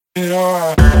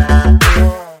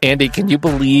Andy, can you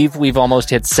believe we've almost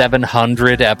hit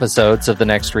 700 episodes of The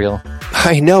Next Reel?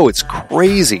 I know, it's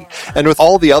crazy. And with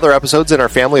all the other episodes in our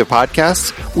family of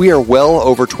podcasts, we are well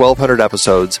over 1,200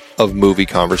 episodes of movie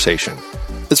conversation.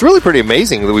 It's really pretty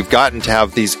amazing that we've gotten to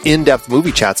have these in-depth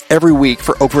movie chats every week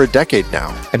for over a decade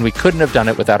now. And we couldn't have done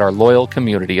it without our loyal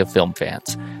community of film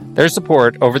fans. Their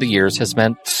support over the years has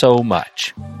meant so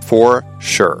much. For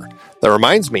sure. That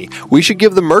reminds me, we should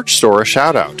give the merch store a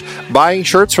shout out. Buying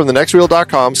shirts from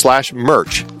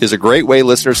thenextreel.com/merch is a great way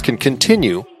listeners can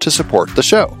continue to support the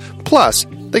show. Plus,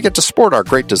 they get to sport our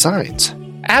great designs.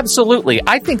 Absolutely.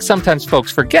 I think sometimes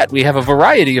folks forget we have a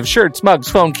variety of shirts, mugs,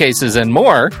 phone cases, and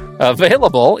more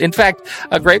available. In fact,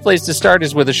 a great place to start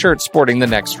is with a shirt sporting the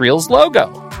Next Reel's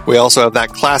logo. We also have that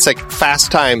classic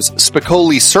Fast Times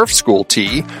Spicoli Surf School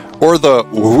tee, or the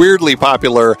weirdly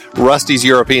popular Rusty's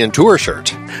European Tour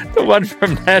shirt. The one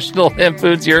from National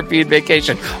Lampoon's European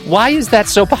Vacation. Why is that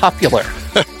so popular?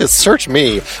 Search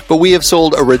me, but we have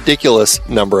sold a ridiculous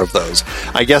number of those.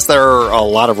 I guess there are a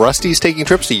lot of Rustys taking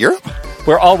trips to Europe?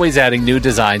 We're always adding new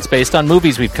designs based on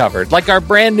movies we've covered, like our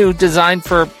brand new design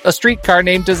for a streetcar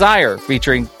named Desire,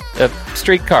 featuring a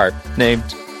streetcar named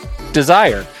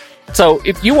Desire. So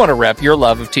if you want to rep your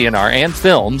love of TNR and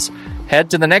films,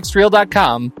 head to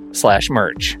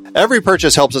thenextreel.com/merch. Every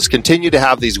purchase helps us continue to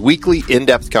have these weekly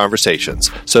in-depth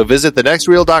conversations. So visit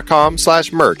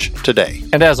thenextreel.com/merch today.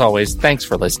 And as always, thanks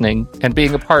for listening and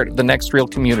being a part of the Next Reel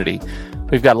community.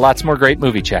 We've got lots more great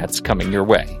movie chats coming your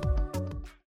way.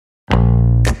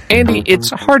 Andy,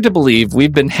 it's hard to believe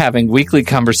we've been having weekly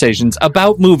conversations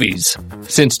about movies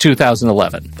since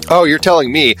 2011. Oh, you're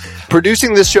telling me.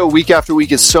 Producing this show week after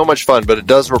week is so much fun, but it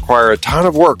does require a ton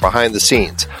of work behind the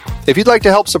scenes. If you'd like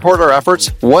to help support our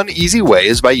efforts, one easy way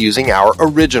is by using our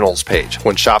Originals page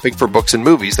when shopping for books and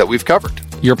movies that we've covered.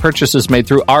 Your purchases made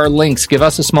through our links give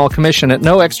us a small commission at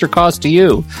no extra cost to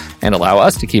you and allow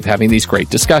us to keep having these great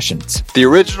discussions. The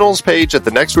Originals page at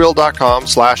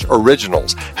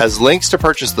thenextreel.com/originals has links to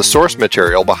purchase the source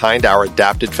material behind our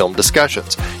adapted film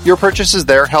discussions. Your purchases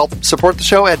there help support the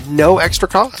show at no extra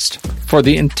cost. For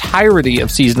the entirety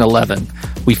of Season 11,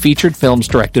 we featured films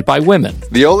directed by women.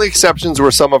 The only exceptions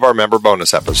were some of our member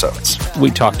bonus episodes. We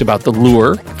talked about The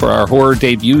Lure for our Horror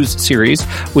Debuts series,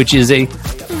 which is a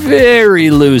very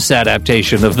loose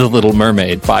adaptation of The Little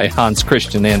Mermaid by Hans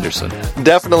Christian Andersen.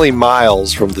 Definitely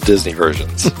miles from the Disney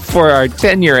versions. For our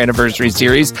 10-year anniversary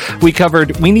series, we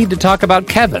covered We Need to Talk About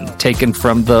Kevin, taken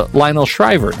from the Lionel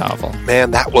Shriver novel.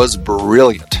 Man, that was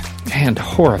brilliant. And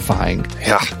horrifying.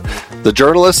 Yeah. The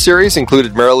Journalist series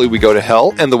included Merrily We Go to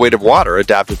Hell and The Weight of Water,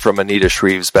 adapted from Anita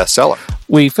Shreve's bestseller.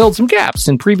 We filled some gaps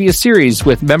in previous series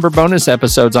with member bonus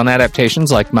episodes on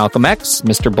adaptations like Malcolm X,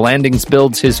 Mr. Blandings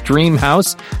Builds His Dream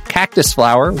House, Cactus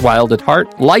Flower, Wild at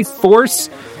Heart, Life Force,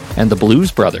 and The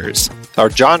Blues Brothers. Our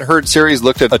John Hurd series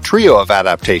looked at a trio of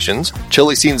adaptations: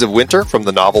 Chilly Scenes of Winter from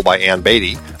the novel by Ann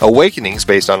Beatty, Awakenings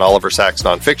based on Oliver Sacks'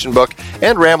 nonfiction book,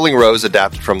 and Rambling Rose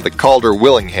adapted from the Calder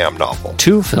Willingham novel.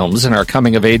 2 films in our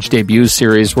coming-of-age debut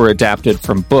series were adapted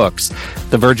from books: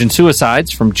 The Virgin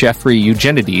Suicides from Jeffrey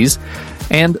Eugenides,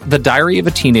 and The Diary of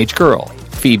a Teenage Girl,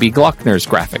 Phoebe Glockner's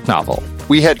graphic novel.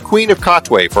 We had Queen of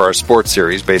Katwe for our sports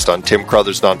series based on Tim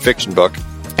Crothers' nonfiction book.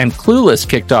 And Clueless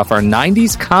kicked off our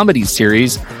 90s comedy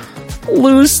series,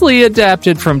 loosely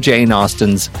adapted from Jane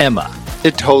Austen's Emma.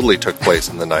 It totally took place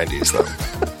in the 90s, though.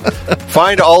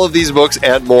 Find all of these books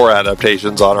and more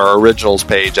adaptations on our Originals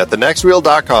page at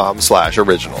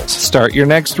thenextreel.com/originals. Start your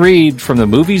next read from the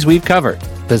movies we've covered.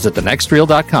 Visit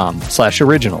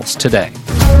thenextreel.com/originals today.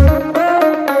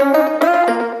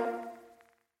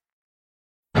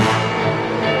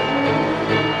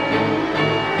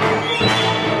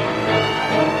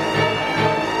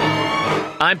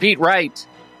 I'm Pete Wright.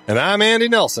 And I'm Andy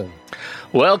Nelson.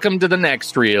 Welcome to The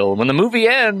Next Reel. When the movie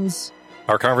ends,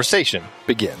 our conversation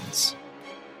begins.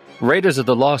 Raiders of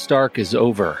the Lost Ark is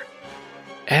over.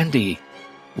 Andy,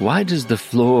 why does the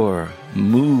floor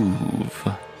move?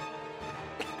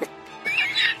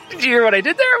 Did you hear what I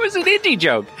did there? It was an indie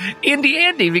joke. Indie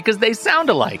Andy, because they sound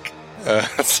alike.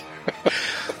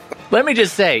 Let me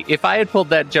just say, if I had pulled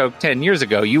that joke 10 years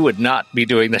ago, you would not be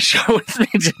doing the show with me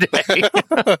today.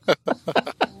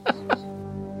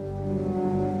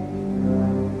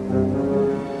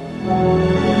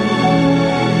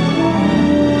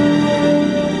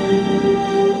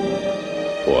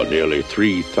 For nearly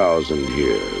 3,000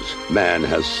 years, man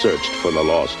has searched for the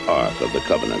lost Ark of the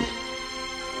Covenant.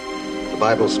 The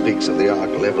Bible speaks of the Ark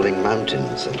leveling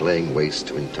mountains and laying waste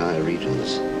to entire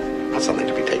regions. Not something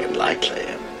to be taken lightly.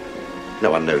 No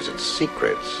one knows its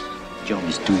secrets.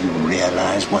 Jones, do you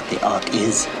realize what the Ark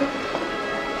is?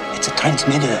 It's a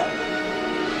transmitter.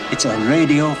 It's a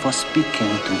radio for speaking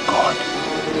to God.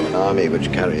 An army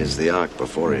which carries the Ark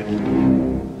before it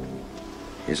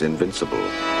is invincible.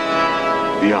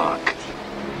 The Ark,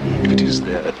 if it is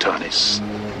there, Eternis,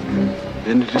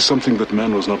 then it is something that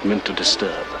man was not meant to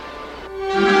disturb.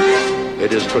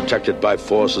 It is protected by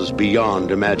forces beyond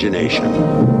imagination.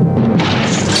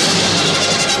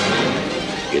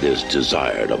 It is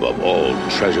desired above all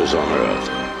treasures on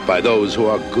earth by those who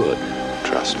are good,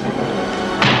 Trust me.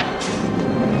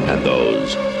 and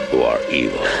those who are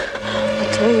evil.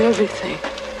 I'll tell you everything.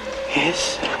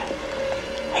 Yes,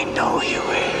 I know you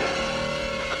will.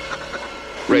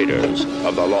 Raiders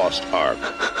of the Lost Ark.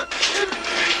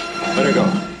 Let her go.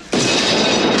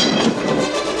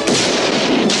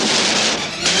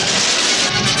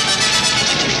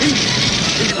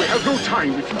 We have no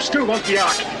time. If you still want the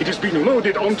Ark, it has been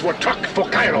loaded onto a truck for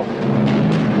Cairo.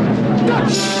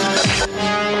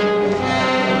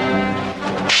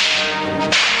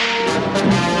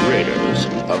 Raiders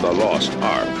of the Lost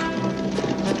Ark.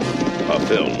 A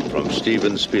film from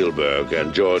Steven Spielberg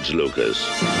and George Lucas.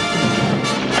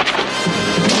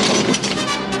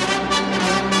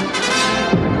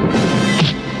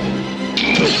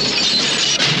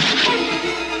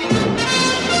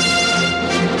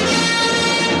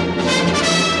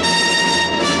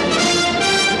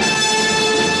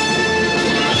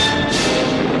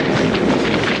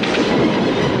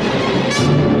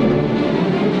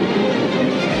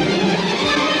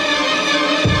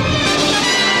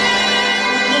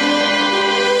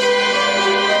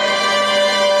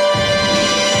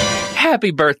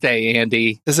 Happy birthday,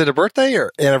 Andy. Is it a birthday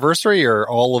or anniversary or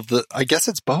all of the? I guess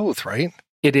it's both, right?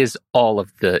 It is all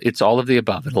of the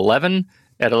above. At 11,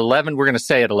 we're going to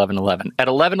say at 11:11. At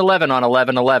 11:11 on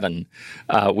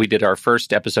 11:11, we did our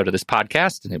first episode of this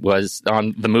podcast, and it was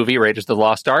on the movie Raiders of the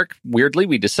Lost Ark. Weirdly,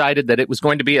 we decided that it was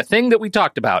going to be a thing that we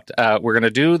talked about. We're going to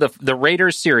do the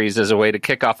Raiders series as a way to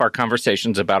kick off our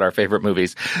conversations about our favorite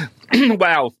movies.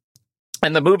 Wow.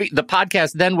 And the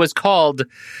podcast then was called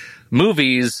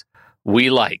Movies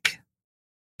We Like.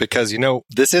 Because,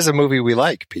 this is a movie we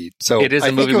like, Pete. So it is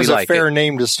a movie think it was we a like. fair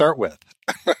name to start with.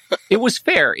 It was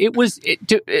fair. It was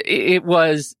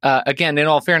again, in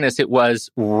all fairness, it was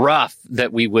rough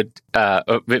that we would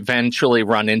eventually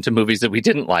run into movies that we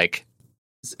didn't like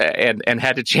and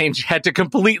had to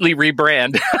completely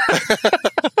rebrand.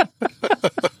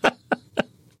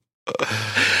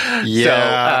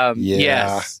 Yeah.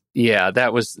 Yes.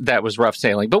 That was rough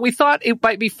sailing. But we thought it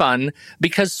might be fun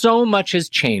because so much has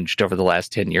changed over the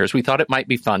last 10 years. We thought it might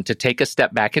be fun to take a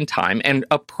step back in time and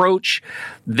approach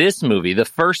this movie, the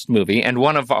first movie, and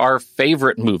one of our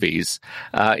favorite movies,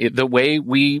 the way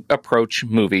we approach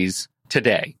movies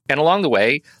today. And along the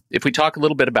way, if we talk a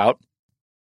little bit about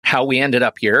how we ended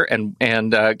up here and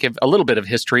give a little bit of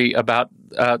history about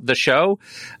the show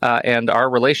and our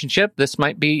relationship, this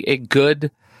might be a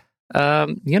good,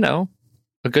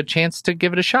 a good chance to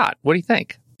give it a shot. What do you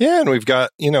think? Yeah, and we've got,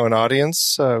 an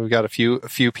audience. We've got a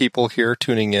few people here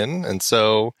tuning in.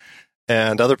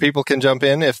 And other people can jump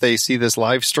in if they see this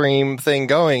live stream thing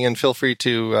going, and feel free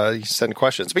to send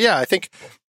questions. But yeah, I think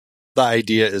the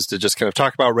idea is to just kind of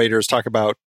talk about Raiders, talk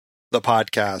about the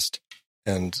podcast,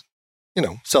 and,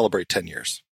 celebrate 10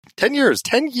 years. 10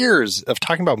 years of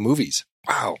talking about movies.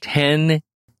 Wow. 10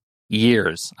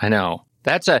 years. I know.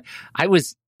 I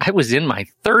was in my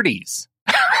 30s.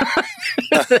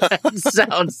 That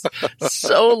sounds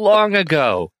so long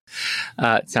ago.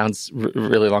 It sounds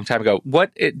really long time ago.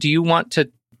 What do you want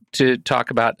to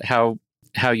talk about how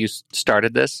you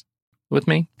started this with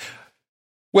me?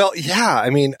 Well, yeah,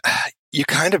 you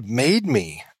kind of made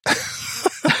me.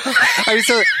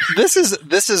 So this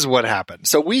is what happened.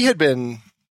 So we had been,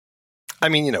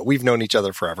 we've known each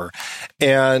other forever,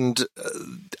 and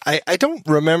I don't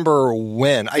remember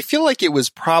when. I feel like it was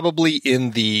probably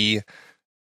in the,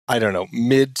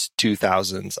 mid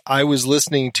 2000s. I was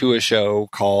listening to a show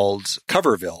called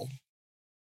Coverville,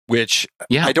 which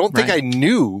I don't think I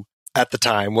knew at the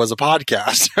time was a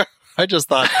podcast. I just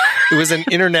thought it was an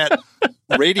internet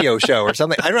radio show or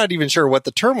something. I'm not even sure what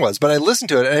the term was, but I listened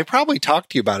to it and I probably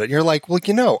talked to you about it. And you're like, well,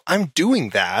 I'm doing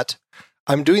that.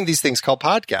 I'm doing these things called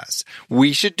podcasts.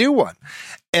 We should do one.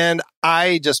 And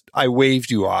I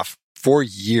waved you off for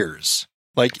years.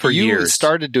 You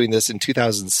started doing this in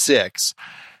 2006.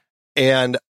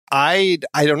 And I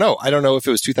don't know. I don't know if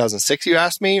it was 2006 you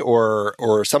asked me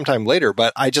or sometime later,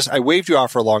 but I waved you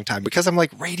off for a long time because I'm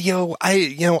like, radio,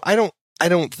 I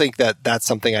don't think that that's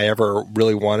something I ever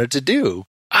really wanted to do.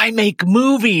 I make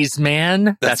movies,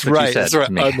 man. That's what right. you said That's right.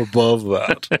 to me. I'm above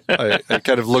that. I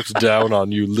kind of looked down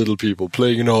on you little people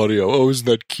playing an audio. Oh, isn't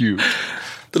that cute?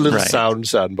 The little Right. sound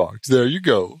sandbox. There you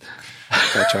go.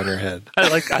 Touch on your head. I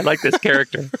like this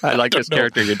character. I like this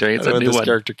character you're doing. It's I don't a know new where this one.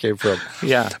 character came from.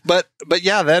 Yeah. But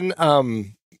yeah, then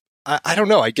I don't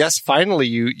know. I guess finally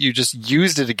you just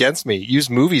used it against me. Used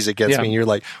movies against me. And you're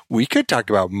like, we could talk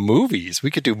about movies.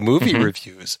 We could do movie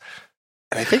reviews.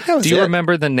 And I think that was Do you it.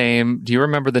 remember the name? Do you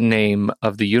remember the name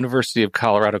of the University of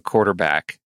Colorado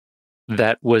quarterback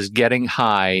that was getting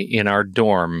high in our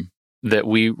dorm that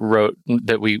we wrote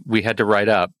that we had to write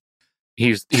up? He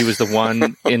was the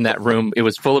one in that room. It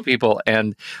was full of people,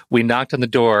 and we knocked on the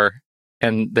door,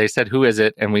 and they said, "Who is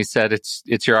it?" And we said,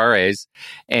 "It's your RAs."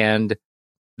 And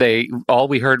all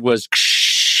we heard was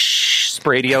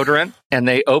spray deodorant, and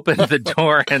they opened the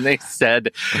door and they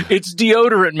said, "It's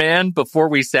deodorant, man," before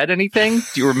we said anything.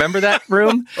 Do you remember that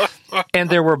room? And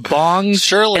there were bongs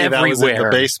Surely everywhere. that was in the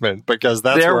basement, because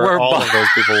that's There where were all of those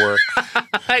people were.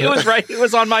 It was right. It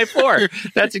was on my floor.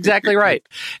 That's exactly right.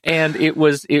 And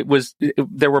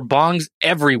there were bongs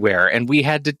everywhere, and we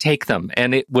had to take them.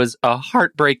 And it was a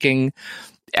heartbreaking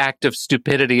act of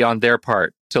stupidity on their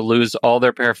part to lose all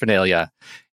their paraphernalia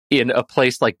in a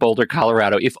place like Boulder,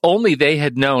 Colorado. If only they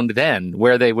had known then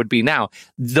where they would be now.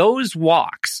 Those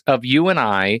walks of you and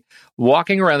I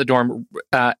walking around the dorm,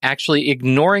 actually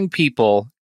ignoring people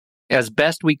as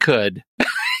best we could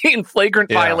in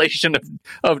flagrant violation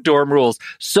of dorm rules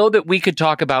so that we could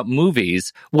talk about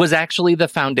movies was actually the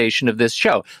foundation of this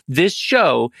show. This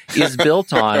show is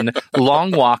built on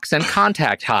long walks and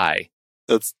contact high.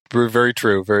 That's very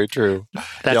true. Very true.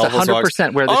 That's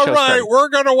 100% where the show started. All right, we're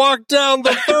going to walk down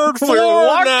the third floor We're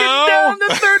walking now. down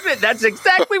the third bit. That's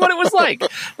exactly what it was like.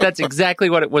 That's exactly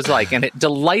what it was like. And it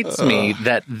delights me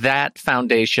that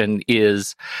foundation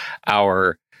is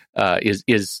our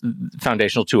is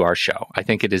foundational to our show. I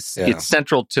think it is. It's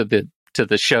central to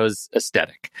the show's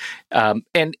aesthetic.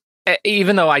 And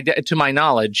even though to my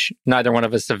knowledge, neither one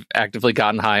of us have actively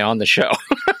gotten high on the show.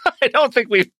 I don't think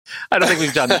we've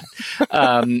done that.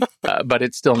 But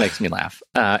it still makes me laugh.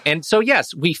 And so,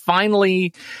 yes, we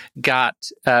finally got,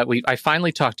 I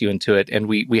finally talked you into it, and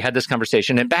we had this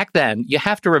conversation. And back then, you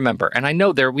have to remember, and I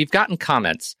know we've gotten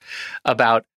comments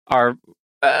about our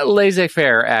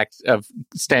laissez-faire act of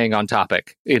staying on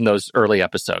topic in those early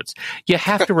episodes. You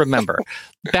have to remember,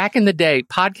 back in the day,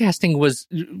 podcasting was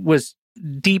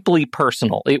deeply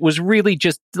personal. It was really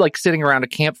just like sitting around a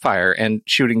campfire and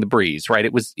shooting the breeze, right?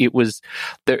 It was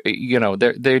there,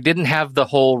 they didn't have the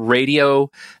whole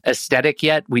radio aesthetic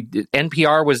yet.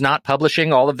 NPR was not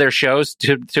publishing all of their shows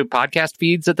to podcast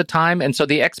feeds at the time, and so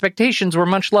the expectations were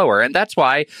much lower. And that's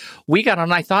why we got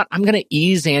on. I thought, I'm going to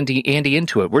ease Andy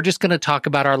into it. We're just going to talk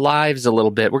about our lives a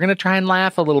little bit. We're going to try and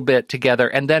laugh a little bit together,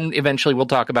 and then eventually we'll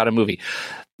talk about a movie.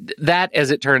 That,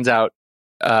 as it turns out,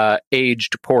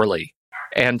 aged poorly.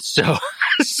 And so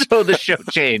the show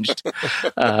changed.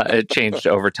 It changed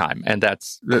over time, and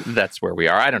that's where we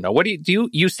are. I don't know. What do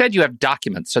you said you have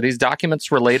documents? So these documents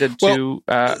related to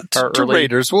our early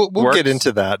Raiders. We'll get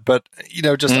into that, but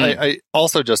I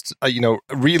also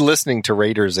re-listening to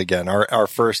Raiders again, our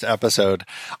first episode.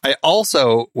 I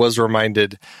also was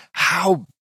reminded how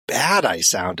bad I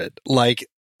sounded. Like,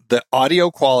 the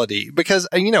audio quality, because,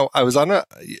 I was on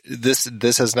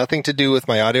this has nothing to do with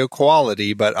my audio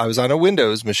quality, but I was on a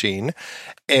Windows machine,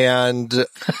 and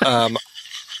I'm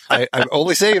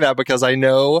only saying that because I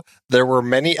know there were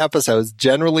many episodes,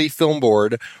 generally Film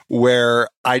Board, where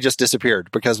I just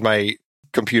disappeared because my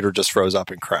computer just froze up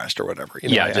and crashed or whatever.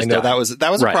 I know that was a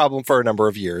problem for a number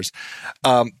of years.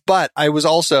 But I was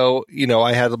also,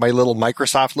 I had my little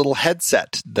Microsoft little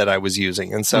headset that I was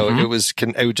using. And so it was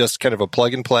just kind of a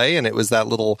plug and play. And it was that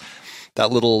little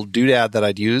doodad that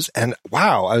I'd use. And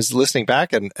wow, I was listening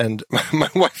back and my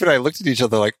wife and I looked at each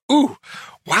other like, ooh,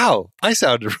 wow, I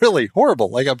sounded really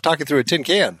horrible. Like I'm talking through a tin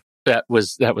can. That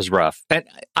was rough. And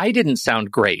I didn't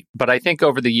sound great, but I think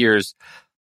over the years,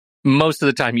 most of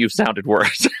the time you've sounded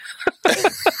worse.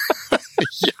 It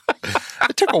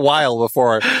took a while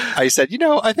before I said,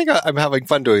 I think I'm having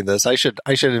fun doing this. I should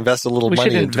invest a little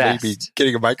money into maybe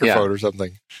getting a microphone or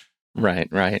something. Right.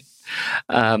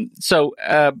 So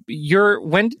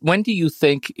when do you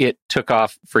think it took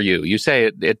off for you? You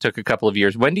say it took a couple of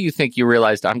years. When do you think you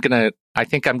realized I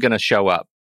think I'm gonna show up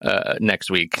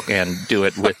next week and do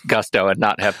it with gusto and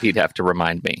not have Pete have to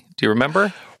remind me? Do you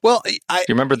remember? Well, do you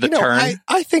remember the turn?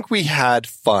 I think we had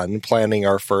fun planning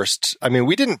our first. I mean,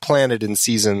 we didn't plan it in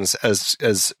seasons as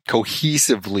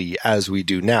cohesively as we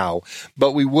do now,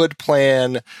 but we would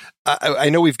plan. I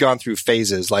know we've gone through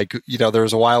phases. Like, there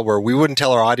was a while where we wouldn't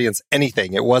tell our audience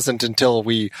anything. It wasn't until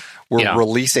we were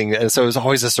releasing, and so it was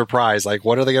always a surprise. Like,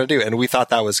 what are they going to do? And we thought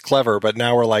that was clever, but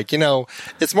now we're like,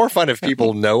 it's more fun if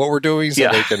people know what we're doing, so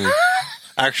they can.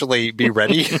 actually be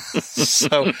ready.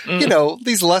 So,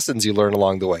 these lessons you learn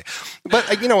along the way. But,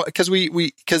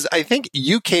 because I think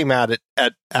you came at it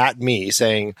at me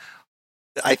saying,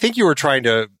 I think you were trying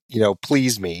to,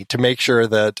 please me to make sure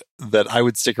that I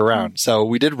would stick around. So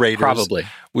we did Raiders. Probably.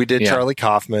 We did Charlie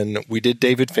Kaufman. We did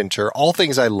David Fincher, all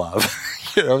things I love,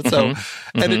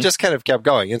 and it just kind of kept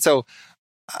going. And so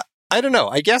I don't know.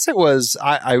 I guess it was,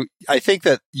 I think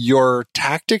that your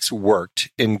tactics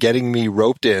worked in getting me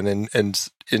roped in and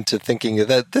into thinking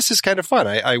that this is kind of fun.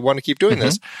 I want to keep doing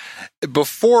this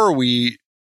before we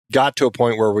got to a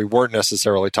point where we weren't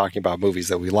necessarily talking about movies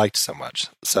that we liked so much.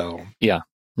 So, yeah,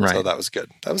 right. So that was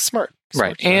good. That was smart.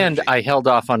 Right. And I held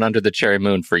off on Under the Cherry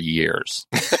Moon for years.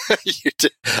 You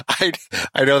did. I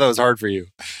know that was hard for you.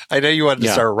 I know you wanted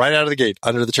to start right out of the gate.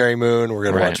 Under the Cherry Moon.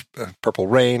 We're going to watch Purple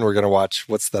Rain. We're going to watch,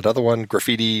 what's that other one?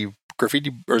 Graffiti,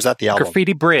 or is that the album?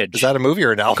 Graffiti Bridge. Is that a movie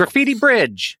or an album? Graffiti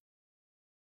Bridge.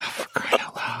 Oh, for crying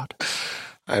out loud.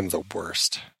 I'm the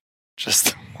worst. Just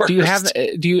the worst.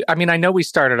 I mean, I know we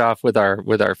started off with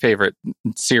our favorite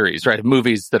series, right?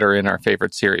 Movies that are in our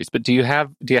favorite series, but do you have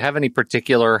any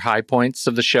particular high points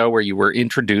of the show where you were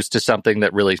introduced to something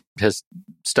that really has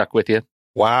stuck with you?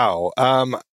 Wow.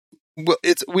 Well,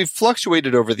 we've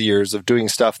fluctuated over the years of doing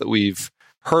stuff that we've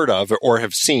heard of or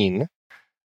have seen,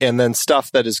 and then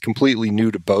stuff that is completely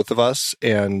new to both of us.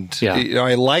 And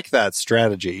I like that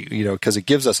strategy, because it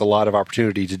gives us a lot of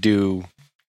opportunity to do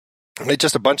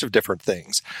just a bunch of different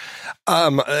things.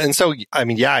 And so, I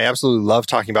mean, I absolutely love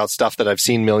talking about stuff that I've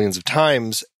seen millions of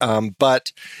times.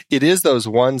 But it is those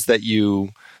ones that you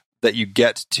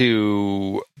get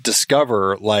to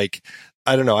discover, like,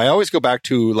 I don't know. I always go back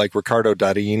to like Ricardo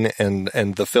Darín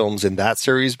and the films in that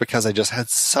series because I just had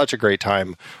such a great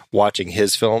time watching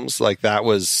his films. Like that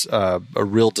was a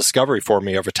real discovery for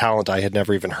me of a talent I had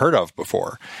never even heard of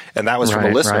before. And that was from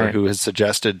a listener who has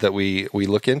suggested that we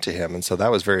look into him. And so that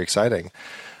was very exciting.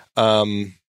 What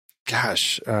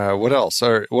else?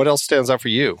 Or what else stands out for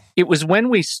you? It was when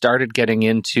we started getting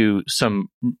into some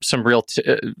real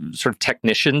sort of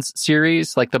technicians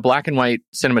series, like the black and white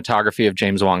cinematography of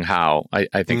James Wong Howe.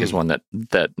 I think is one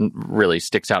that really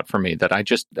sticks out for me. That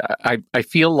I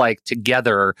feel like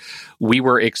together we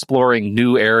were exploring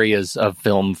new areas of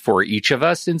film for each of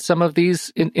us in some of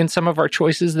these in some of our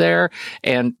choices there,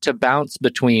 and to bounce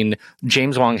between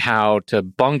James Wong Howe to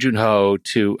Bong Joon-ho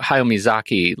to Hayao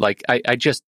Miyazaki, like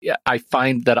I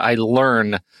find that I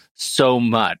learn so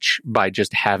much by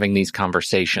just having these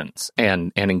conversations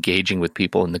and engaging with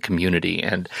people in the community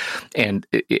and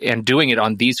doing it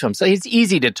on these films. It's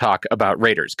easy to talk about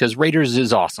Raiders because Raiders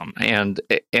is awesome, and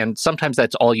sometimes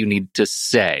that's all you need to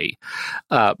say.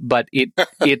 But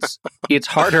it's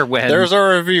harder when there's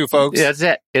our review, folks. That's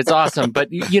it. It's awesome, but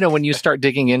when you start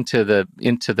digging into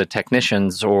the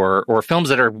technicians or films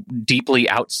that are deeply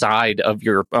outside of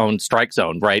your own strike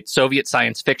zone, right? Soviet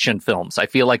science fiction films. I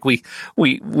feel like we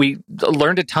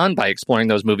learned a ton by exploring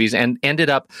those movies and ended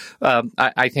up,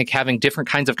 I think, having different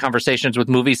kinds of conversations with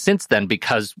movies since then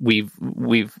because we've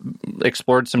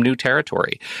explored some new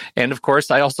territory. And of course,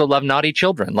 I also love Naughty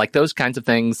Children. Like those kinds of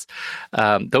things,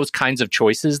 those kinds of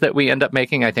choices that we end up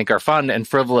making, I think, are fun and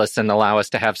frivolous and allow us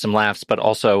to have some laughs, but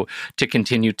also to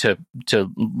continue to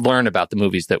learn about the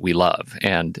movies that we love.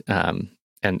 And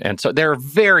so there are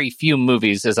very few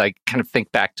movies, as I kind of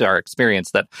think back to our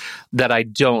experience, that I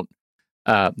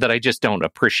just don't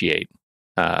appreciate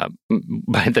by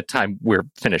the time we're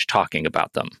finished talking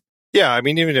about them. Yeah, I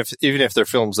mean, even if they're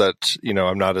films that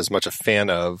I'm not as much a fan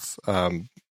of, I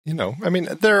mean,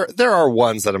 there are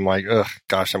ones that I'm like, ugh,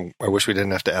 gosh, I wish we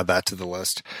didn't have to add that to the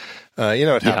list.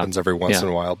 It happens every once in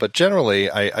a while, but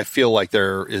generally, I feel like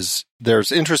there's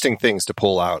interesting things to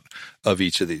pull out of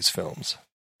each of these films.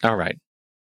 All right.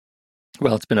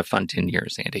 Well, it's been a fun 10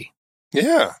 years, Andy.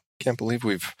 Yeah, can't believe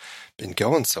we've been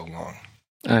going so long.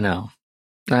 I know.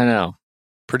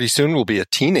 Pretty soon we'll be a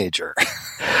teenager.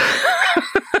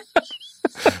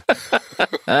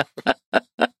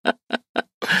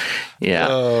 Yeah.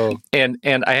 Oh. And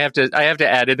I have to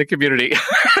add in the community.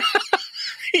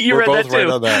 We're read both that too. Right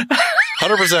on that.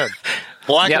 100%.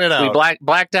 Blacking it out. We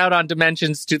blacked out on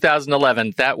Dimensions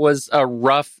 2011. That was a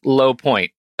rough low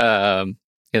point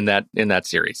in that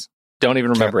series. Don't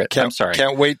even remember it. I'm sorry.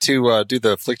 Can't wait to do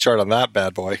the flick chart on that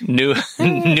bad boy. New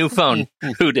phone.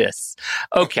 Who dis?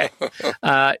 Okay.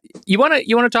 You want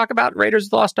to talk about Raiders of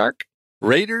the Lost Ark?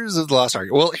 Raiders of the Lost Ark.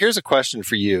 Well, here's a question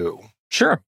for you.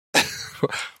 Sure.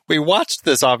 We watched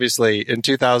this obviously in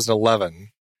 2011.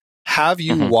 Have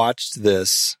you watched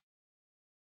this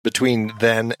between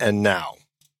then and now?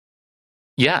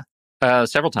 Yeah,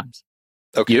 several times.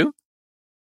 Okay. You?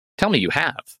 Tell me you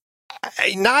have.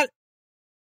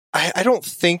 I don't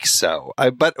think so.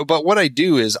 But what I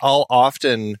do is I'll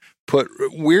often put,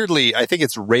 weirdly, I think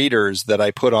it's Raiders that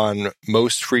I put on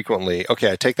most frequently.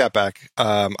 Okay, I take that back.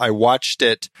 I watched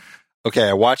it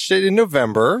in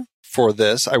November for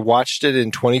this. I watched it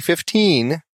in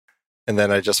 2015, and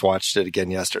then I just watched it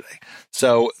again yesterday.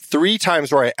 So 3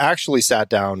 times where I actually sat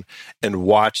down and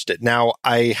watched it. Now,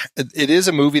 it is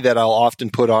a movie that I'll often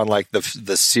put on like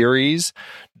the series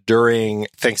during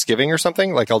Thanksgiving or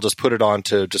something. Like I'll just put it on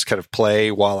to just kind of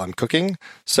play while I'm cooking.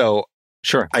 So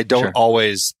Sure. I don't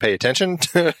always pay attention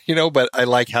to, but I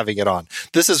like having it on.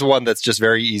 This is one that's just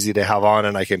very easy to have on,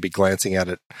 and I can be glancing at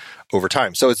it over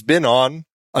time. So it's been on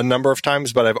a number of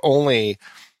times, but I've only,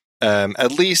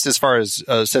 at least as far as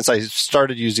since I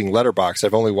started using Letterboxd,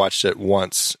 I've only watched it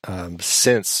once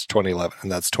since 2011,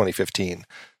 and that's 2015.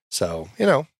 So,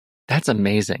 That's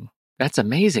amazing. That's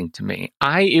amazing to me.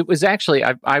 I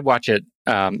watch it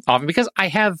often because I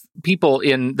have people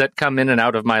that come in and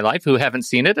out of my life who haven't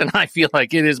seen it, and I feel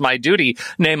like it is my duty,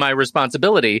 nay, my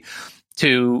responsibility,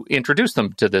 to introduce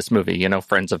them to this movie.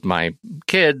 Friends of my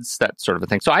kids, that sort of a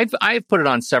thing. So I've put it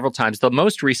on several times. The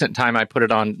most recent time I put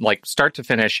it on, like start to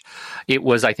finish, it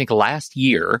was I think last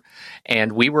year,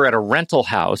 and we were at a rental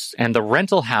house, and the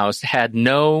rental house had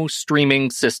no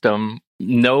streaming system.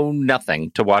 No,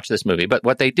 nothing to watch this movie. But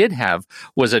what they did have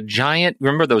was a giant,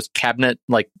 remember those cabinet,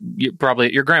 like probably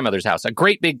at your grandmother's house, a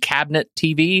great big cabinet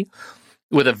TV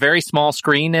with a very small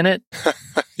screen in it.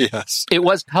 Yes. It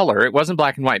was color. It wasn't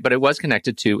black and white, but it was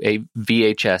connected to a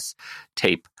VHS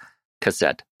tape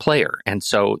cassette player. And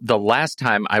so the last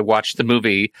time I watched the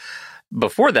movie,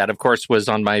 before that, of course, was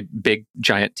on my big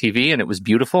giant TV, and it was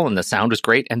beautiful and the sound was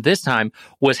great. And this time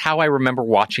was how I remember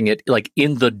watching it, like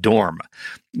in the dorm,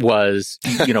 was,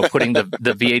 putting the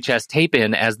VHS tape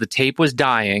in as the tape was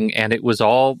dying, and it was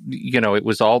all,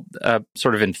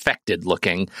 sort of infected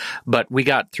looking. But we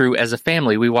got through as a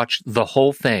family, we watched the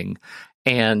whole thing,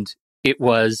 and it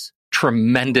was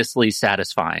tremendously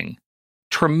satisfying.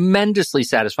 Tremendously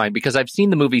satisfying, because I've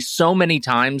seen the movie so many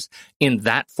times in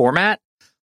that format.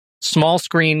 Small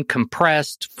screen,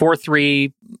 compressed,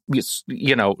 4:3,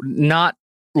 not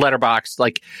letterbox.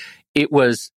 Like it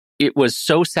was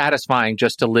so satisfying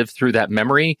just to live through that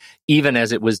memory, even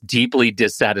as it was deeply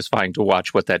dissatisfying to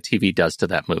watch what that TV does to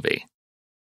that movie.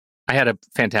 I had a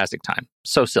fantastic time.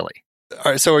 So silly.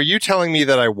 All right, so are you telling me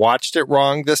that I watched it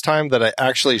wrong this time? That I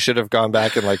actually should have gone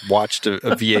back and watched a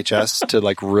VHS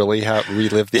to really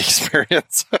relive the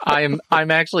experience? I'm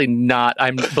actually not.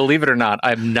 Believe it or not,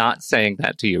 I'm not saying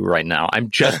that to you right now. I'm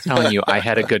just telling you I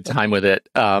had a good time with it,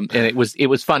 and it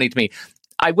was funny to me.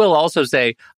 I will also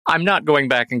say I'm not going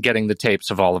back and getting the tapes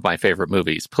of all of my favorite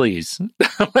movies. Please,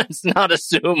 let's not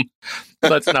assume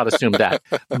that.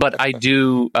 But I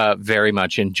do very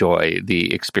much enjoy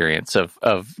the experience of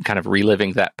kind of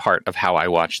reliving that part of how I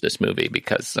watched this movie,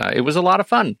 because it was a lot of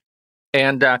fun.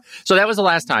 And so that was the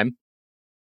last time.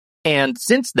 And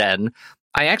since then,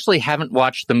 I actually haven't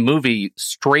watched the movie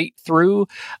straight through,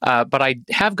 but I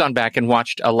have gone back and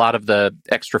watched a lot of the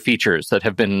extra features that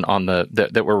have been on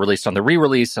that were released on the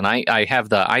re-release. And I have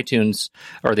the iTunes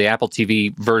or the Apple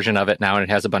TV version of it now, and it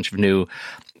has a bunch of new,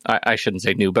 I shouldn't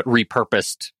say new, but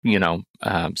repurposed,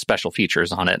 special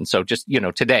features on it. And so just,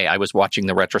 today I was watching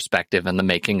the retrospective and the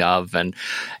making of and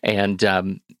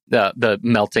the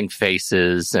melting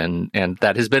faces, and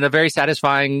that has been a very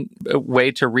satisfying way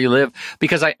to relive,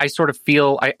 because I sort of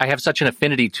feel I have such an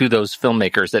affinity to those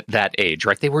filmmakers at that age,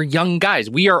 right? They were young guys.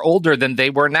 We are older than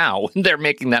they were now when they're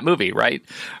making that movie, right?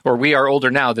 Or we are older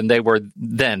now than they were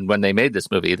then when they made this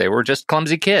movie. They were just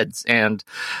clumsy kids, and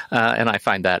I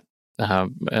find that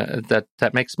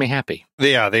that makes me happy.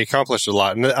 Yeah, they accomplished a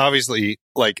lot, and obviously,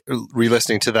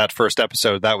 re-listening to that first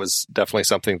episode, that was definitely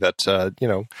something that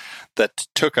that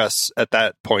took us at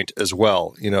that point as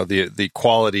well. The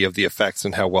quality of the effects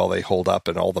and how well they hold up,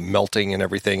 and all the melting and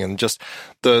everything, and just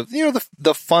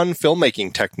the fun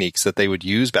filmmaking techniques that they would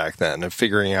use back then, and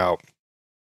figuring out,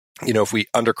 if we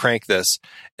undercrank this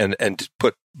and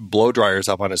put blow dryers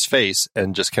up on his face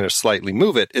and just kind of slightly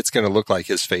move it, it's going to look like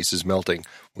his face is melting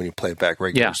when you play it back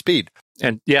regular speed.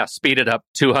 And speed it up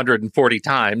 240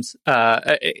 times.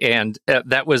 And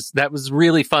that was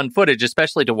really fun footage,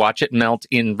 especially to watch it melt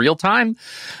in real time,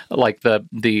 like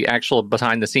the actual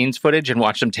behind the scenes footage, and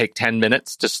watch them take 10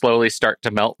 minutes to slowly start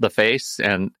to melt the face,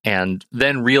 and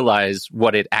then realize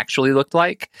what it actually looked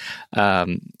like,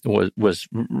 was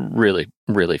really,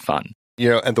 really fun.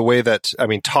 And the way that,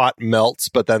 Tot melts,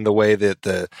 but then the way that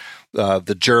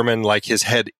the German, like his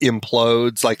head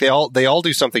implodes, like they all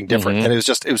do something different. And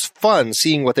it was fun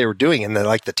seeing what they were doing. And then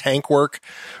like the tank work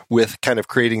with kind of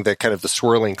creating the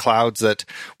swirling clouds that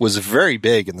was very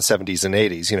big in the 70s and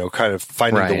 80s, kind of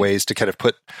finding the ways to kind of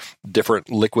put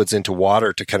different liquids into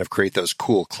water to kind of create those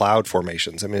cool cloud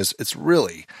formations. It's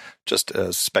really just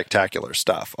spectacular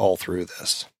stuff all through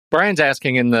this. Brian's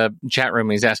asking in the chat room,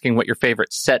 he's asking what your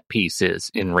favorite set piece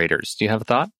is in Raiders. Do you have a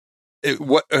thought?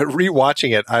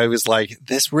 Rewatching it, I was like,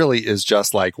 this really is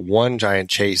just like one giant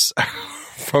chase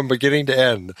from beginning to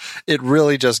end. It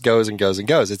really just goes and goes and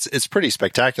goes. It's pretty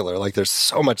spectacular. Like there's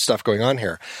so much stuff going on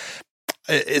here.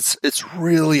 It's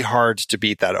really hard to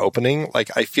beat that opening.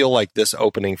 Like I feel like this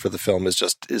opening for the film is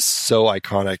so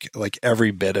iconic. Like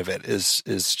every bit of it is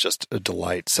just a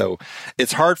delight. So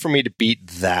it's hard for me to beat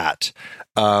that.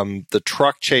 The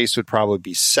truck chase would probably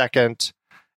be second,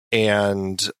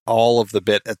 and all of the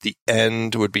bit at the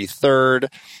end would be third.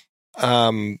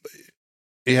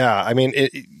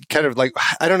 It kind of like,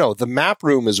 I don't know, the map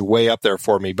room is way up there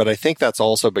for me, but I think that's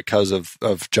also because of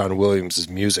John Williams'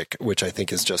 music, which I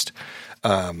think is just,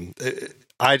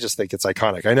 I just think it's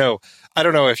iconic. I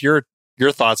don't know if your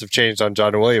thoughts have changed on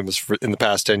John Williams in the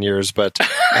past 10 years, but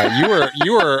you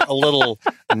were a little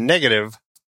negative.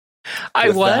 I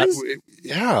was? That.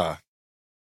 Yeah.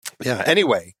 Yeah.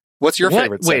 Anyway. What's your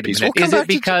favorite set piece? Wait a minute. Is it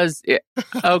because...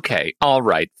 Okay. All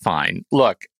right. Fine.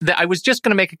 Look, I was just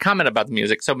going to make a comment about the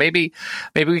music, so maybe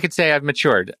we could say I've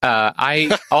matured. All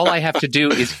I have to do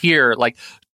is hear like...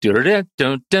 that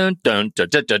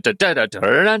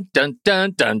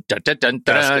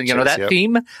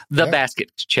theme, the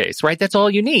basket chase, right? That's all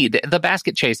you need. The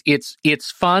basket chase.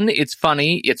 It's fun. It's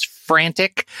funny. It's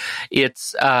frantic.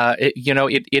 It's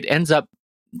it ends up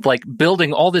like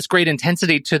building all this great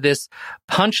intensity to this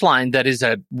punchline that is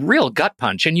a real gut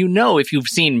punch. And if you've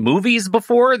seen movies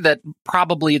before, that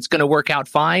probably it's going to work out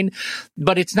fine,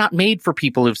 but it's not made for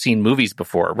people who've seen movies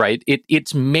before, right?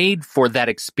 It's made for that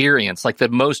experience, like the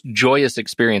most joyous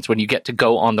experience when you get to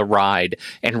go on the ride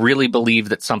and really believe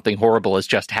that something horrible has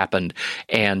just happened.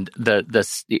 And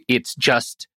it's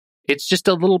just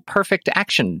a little perfect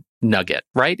action nugget,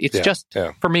 right?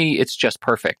 For me, it's just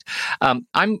perfect.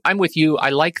 I'm with you. I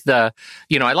like the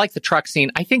truck scene.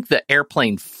 I think the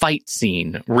airplane fight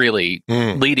scene really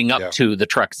leading up to the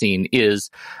truck scene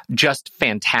is just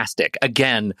fantastic.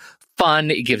 Again, fun.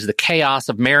 It gives the chaos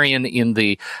of Marion in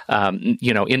the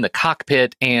in the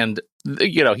cockpit, and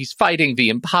he's fighting the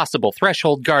impossible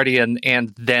threshold guardian,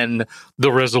 and then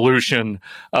the resolution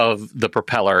of the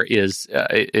propeller is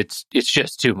it's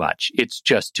just too much. It's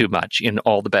just too much in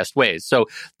all the best ways. So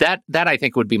that I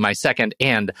think would be my second.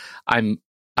 And I'm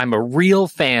a real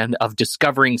fan of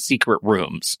discovering secret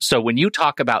rooms. So when you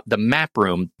talk about the map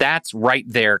room, that's right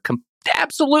there.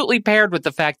 Absolutely paired with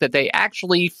the fact that they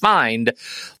actually find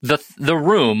the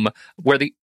room where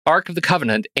the Ark of the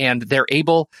Covenant, and they're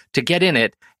able to get in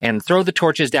it and throw the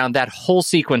torches down. That whole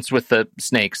sequence with the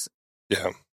snakes.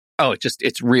 Yeah. Oh,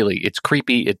 it's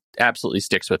creepy. It absolutely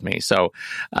sticks with me. So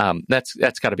that's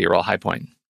got to be a real high point.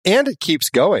 And it keeps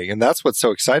going. And that's what's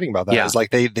so exciting about that. Yeah. Is like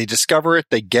they discover it,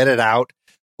 they get it out,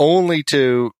 only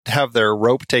to have their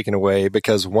rope taken away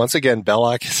because once again,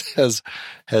 Belloc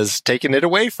has taken it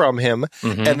away from him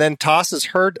and then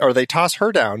they toss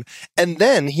her down. And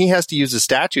then he has to use a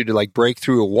statue to like break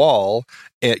through a wall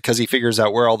because he figures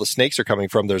out where all the snakes are coming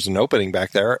from. There's an opening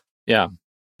back there. Yeah.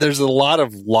 There's a lot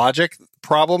of logic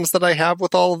problems that I have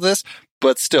with all of this,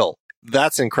 but still,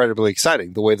 that's incredibly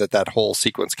exciting, the way that whole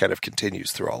sequence kind of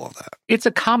continues through all of that. It's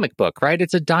a comic book, right?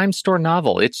 It's a dime store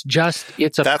novel. It's a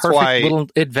perfect little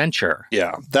adventure.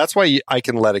 Yeah, that's why I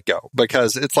can let it go,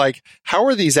 because it's like, how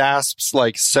are these asps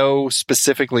like so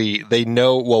specifically, they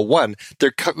know, well, one,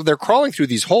 they're crawling through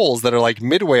these holes that are like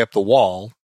midway up the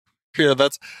wall.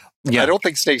 I don't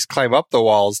think snakes climb up the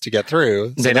walls to get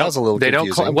through. So that was a little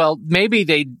confusing. Well, maybe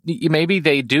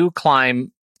they do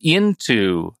climb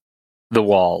into the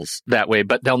walls that way,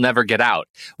 but they'll never get out,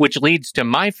 which leads to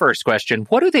my first question.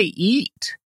 What do they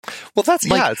eat? Well,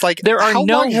 it's like there are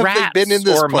no rats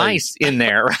or mice in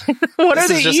there. What are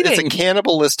they eating? It's a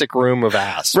cannibalistic room of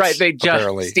asps. Right, they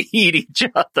just eat each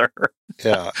other.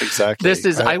 Yeah, exactly.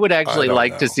 I would actually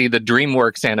like to see the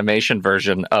DreamWorks animation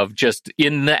version of just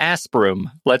in the asp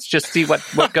room. Let's just see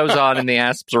what goes on in the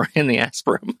asp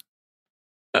room.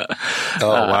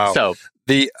 Wow. So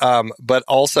but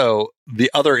also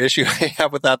the other issue I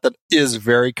have with that is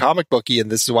very comic booky, and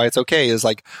this is why it's okay, is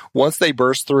like once they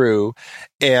burst through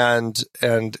and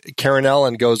Karen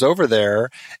Ellen goes over there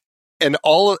and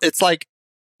it's like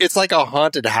it's like a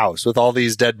haunted house with all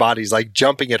these dead bodies like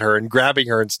jumping at her and grabbing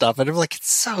her and stuff. And I'm like,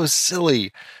 it's so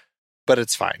silly, but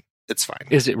it's fine. It's fine.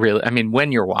 Is it really? I mean,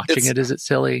 when you're watching it, is it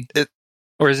silly?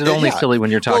 Or is it only silly when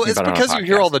you're talking about it on a podcast? Because you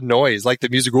hear all the noise, like the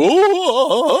music,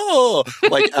 oh,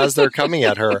 like as they're coming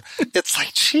at her. It's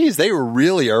like, geez, they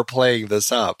really are playing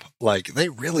this up. Like they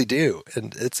really do.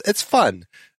 And it's fun.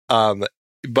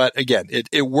 But again,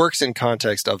 it works in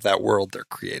context of that world they're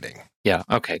creating. Yeah.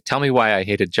 Okay. Tell me why I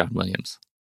hated John Williams.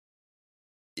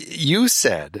 You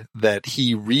said that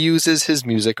he reuses his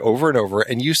music over and over.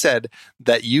 And you said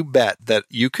that you bet that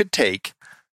you could take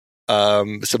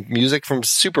some music from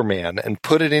Superman and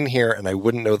put it in here and I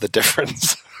wouldn't know the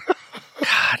difference.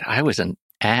 God, I was an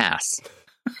ass.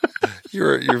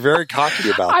 You're very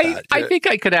cocky about that.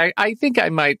 I think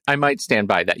I might stand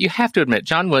by that. You have to admit,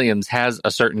 John Williams has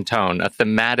a certain tone, a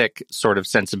thematic sort of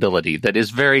sensibility that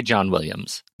is very John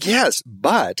Williams. Yes,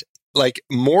 but like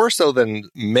more so than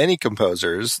many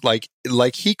composers, like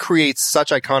he creates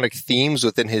such iconic themes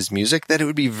within his music that it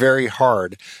would be very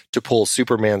hard to pull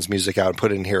Superman's music out and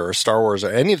put it in here, or Star Wars,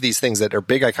 or any of these things that are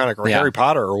big iconic, or Harry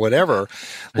Potter or whatever.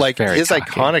 Like his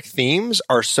iconic themes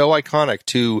are so iconic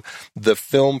to the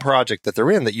film project that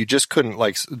they're in that you just couldn't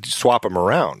like swap them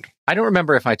around. I don't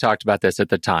remember if I talked about this at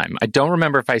the time. I don't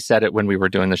remember if I said it when we were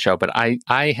doing the show, but I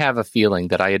have a feeling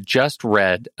that I had just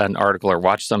read an article or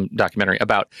watched some documentary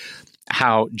about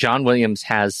how John Williams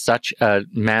has such a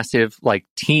massive like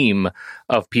team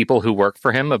of people who work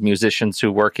for him, of musicians who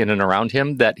work in and around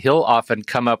him, that he'll often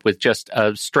come up with just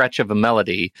a stretch of a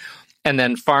melody and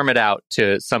then farm it out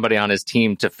to somebody on his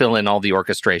team to fill in all the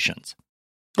orchestrations.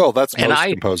 Well, that's most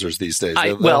composers these days.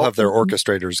 They'll have their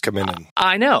orchestrators come in. And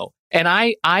I know. And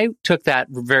I took that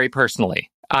very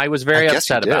personally. I was very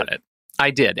upset about it.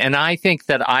 I did. And I think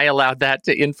that I allowed that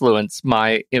to influence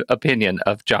my opinion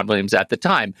of John Williams at the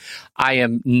time. I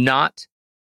am not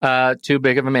too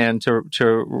big of a man to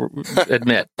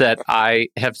admit that I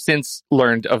have since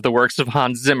learned of the works of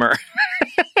Hans Zimmer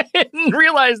and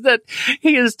realized that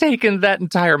he has taken that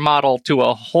entire model to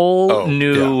a whole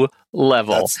new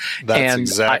level. That's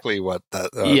exactly what their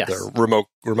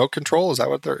remote control, is that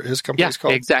what his company is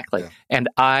called? Exactly. Yeah. And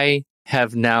I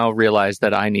have now realized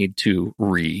that I need to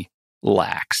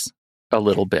relax a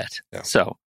little bit. Yeah.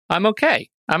 So I'm okay.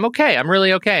 I'm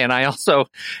really okay. And I also,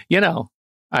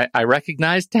 I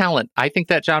recognize talent. I think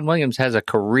that John Williams has a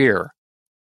career.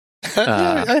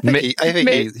 I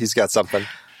think he's got something.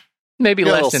 Maybe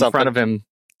less in front of him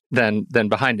than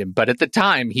behind him. But at the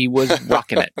time, he was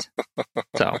rocking it.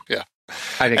 So yeah.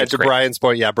 I think and to great. Brian's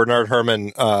point, Bernard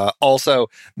Herrmann also.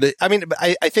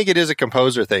 I think it is a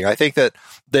composer thing. I think that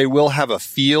they will have a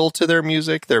feel to their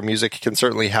music. Their music can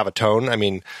certainly have a tone. I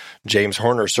mean, James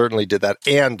Horner certainly did that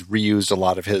and reused a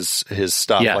lot of his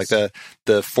stuff, like the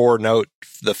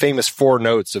famous 4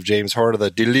 notes of James Horner,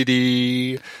 the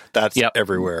diddly-dee, that's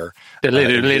everywhere.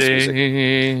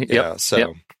 Yep.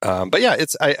 So, but yeah,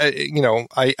 it's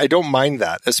I don't mind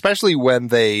that, especially when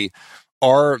they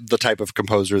are the type of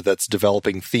composer that's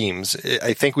developing themes.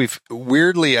 I think we've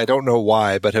weirdly, I don't know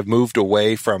why, but have moved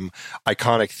away from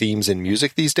iconic themes in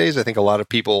music these days. I think a lot of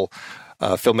people,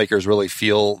 filmmakers really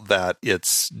feel that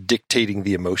it's dictating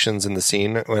the emotions in the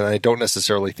scene, and I don't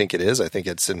necessarily think it is. I think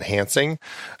it's enhancing.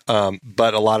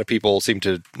 But a lot of people seem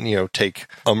to, take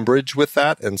umbrage with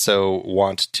that, and so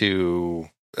want to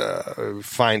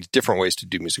find different ways to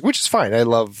do music, which is fine. I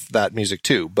love that music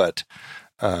too, but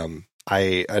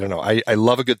I don't know. I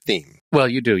love a good theme. Well,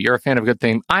 you do. You're a fan of a good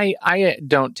theme. I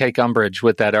don't take umbrage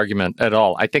with that argument at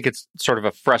all. I think it's sort of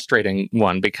a frustrating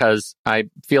one because I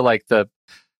feel like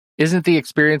isn't the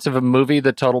experience of a movie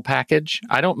the total package?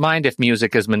 I don't mind if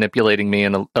music is manipulating me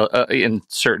in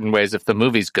certain ways if the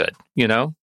movie's good,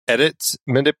 Edits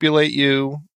manipulate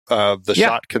you. The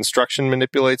shot construction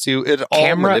manipulates you. It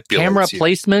all manipulates camera you.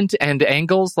 Placement and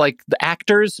angles, like the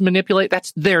actors manipulate.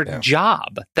 That's their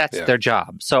job. That's their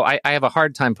job. So I have a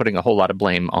hard time putting a whole lot of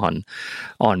blame on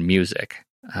music.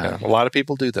 A lot of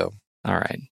people do, though. All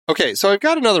right. Okay, so I've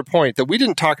got another point that we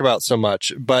didn't talk about so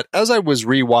much, but as I was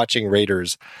rewatching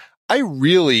Raiders, I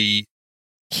really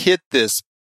hit this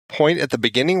point at the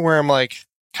beginning where I'm like,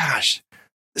 gosh,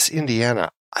 this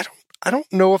Indiana, I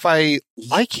don't know if I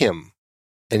like him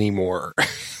anymore.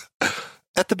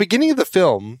 At the beginning of the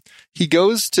film, he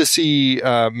goes to see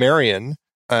Marion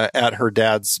at her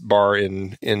dad's bar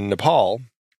in Nepal,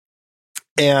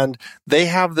 and they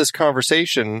have this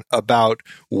conversation about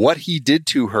what he did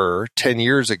to her 10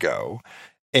 years ago,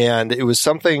 and it was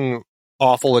something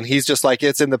awful, and he's just like,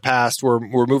 it's in the past, we're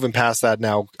moving past that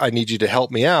now, I need you to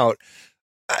help me out.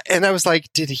 And I was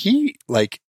like, did he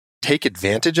take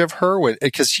advantage of her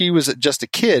because she was just a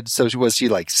kid. So was she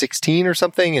like 16 or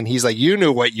something? And he's like, you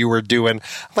knew what you were doing.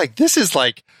 I'm like, this is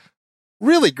like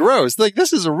really gross. Like,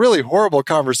 this is a really horrible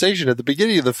conversation at the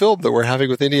beginning of the film that we're having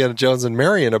with Indiana Jones and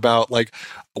Marion about like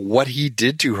what he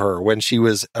did to her when she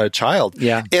was a child.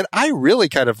 Yeah. And I really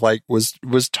kind of like was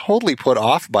totally put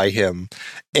off by him.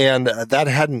 And that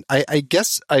hadn't, I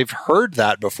guess I've heard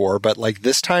that before, but like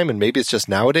this time, and maybe it's just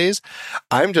nowadays,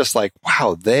 I'm just like,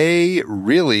 wow, they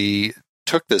really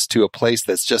took this to a place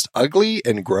that's just ugly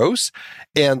and gross.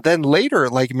 And then later,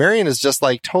 like Marion is just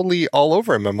like totally all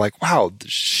over him. I'm like, wow,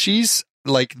 she's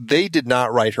like, they did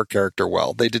not write her character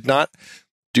well. They did not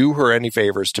do her any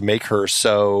favors to make her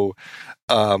so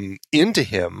into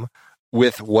him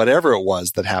with whatever it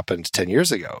was that happened 10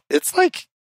 years ago. It's like,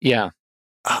 yeah,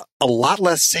 a lot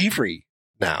less savory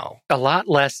now. A lot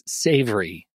less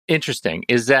savory. Interesting.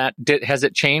 Has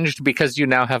it changed because you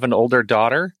now have an older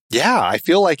daughter? Yeah, I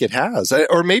feel like it has.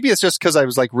 Or maybe it's just because I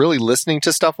was like really listening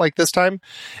to stuff like this time.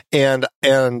 And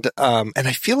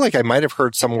I feel like I might have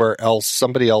heard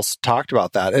somebody else talked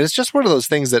about that. And it's just one of those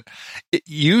things that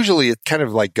usually it kind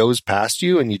of like goes past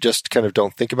you and you just kind of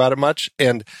don't think about it much.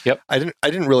 And yep. I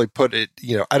didn't really put it,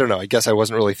 I don't know. I guess I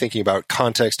wasn't really thinking about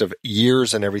context of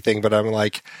years and everything, but I'm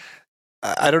like,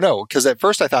 I don't know, because at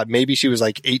first I thought maybe she was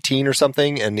like 18 or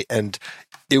something, and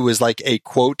it was like a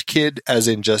quote kid, as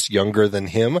in just younger than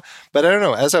him. But I don't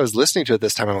know. As I was listening to it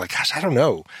this time, I'm like, gosh, I don't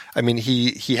know. I mean,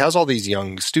 he has all these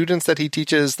young students that he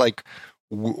teaches. Like,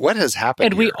 what has happened?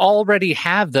 And here? we already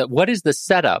have what is the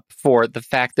setup for the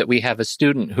fact that we have a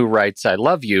student who writes "I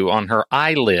love you" on her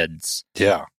eyelids?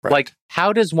 Yeah, right. Like,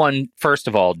 how does one, first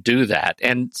of all, do that?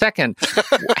 And second,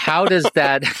 how is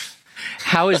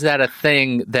that a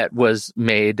thing that was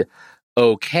made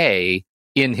okay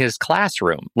in his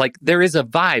classroom? Like, there is a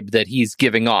vibe that he's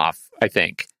giving off, I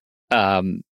think.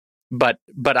 But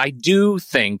I do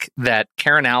think that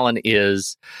Karen Allen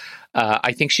is,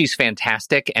 I think she's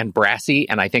fantastic and brassy.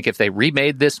 And I think if they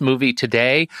remade this movie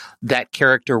today, that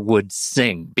character would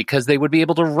sing because they would be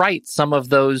able to right some of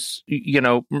those,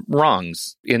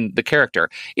 wrongs in the character.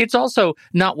 It's also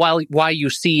not why you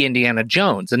see Indiana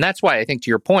Jones. And that's why I think, to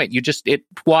your point, it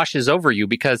washes over you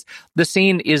because the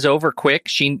scene is over quick.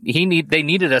 They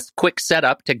needed a quick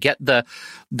setup to get the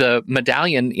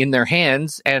medallion in their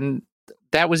hands, and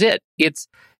that was it. It's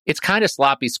kind of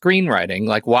sloppy screenwriting.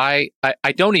 Like, why?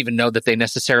 I don't even know that they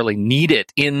necessarily need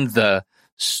it in the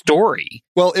story.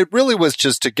 Well, it really was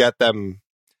just to get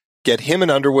him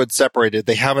and Underwood separated.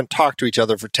 They haven't talked to each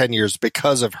other for 10 years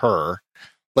because of her.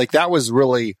 Like, that was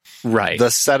really right. The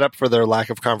setup for their lack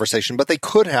of conversation. But they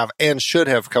could have and should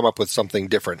have come up with something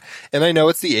different. And I know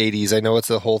it's the 80s. I know it's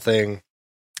the whole thing.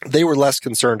 They were less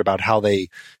concerned about how they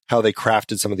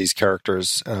crafted some of these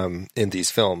characters in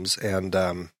these films. And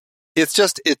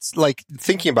it's like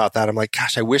thinking about that. I'm like,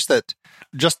 gosh, I wish that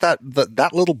just that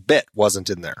little bit wasn't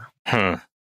in there.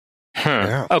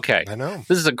 Yeah, okay. I know.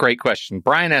 This is a great question.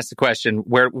 Brian asked the question,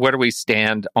 where do we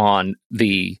stand on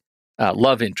the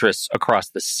love interests across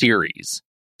the series?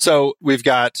 So we've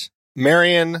got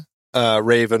Marion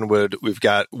Ravenwood. We've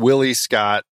got Willie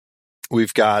Scott.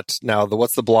 We've got now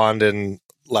what's the blonde in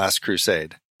Last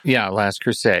Crusade? Yeah, Last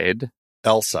Crusade.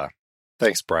 Elsa.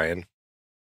 Thanks, Brian.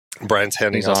 Brian's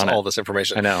handing us all this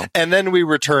information. I know. And then we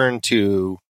return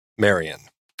to Marion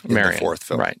in the fourth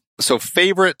film. Right. So,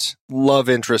 favorite love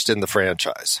interest in the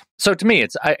franchise? So to me,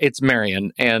 it's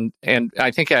Marion, and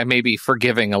I think I may be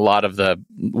forgiving a lot of the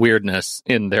weirdness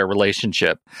in their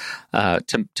relationship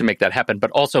to make that happen,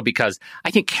 but also because I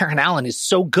think Karen Allen is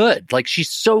so good. Like, she's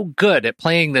so good at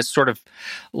playing this sort of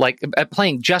at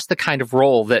playing just the kind of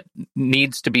role that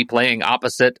needs to be playing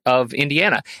opposite of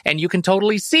Indiana, and you can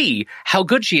totally see how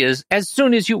good she is as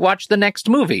soon as you watch the next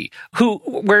movie,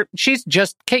 where she's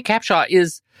just Kate Capshaw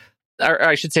is. Or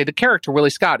I should say the character, Willie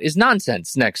Scott, is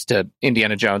nonsense next to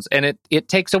Indiana Jones, and it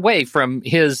takes away from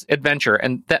his adventure,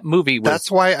 and that movie was... That's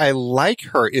why I like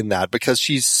her in that, because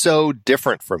she's so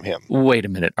different from him. Wait a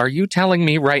minute. Are you telling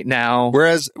me right now...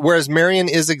 Whereas Marion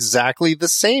is exactly the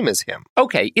same as him.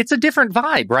 Okay, it's a different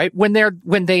vibe, right? When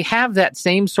they have that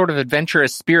same sort of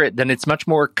adventurous spirit, then it's much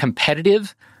more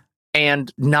competitive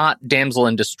and not damsel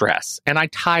in distress. And I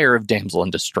tire of damsel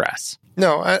in distress.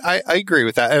 No, I agree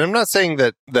with that, and I'm not saying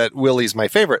that Willie's my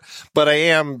favorite, but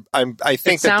I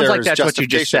think it sounds like that's what you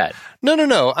just said. No.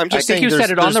 I'm just saying. I think you said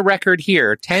it on the record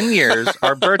here. 10 years,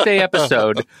 our birthday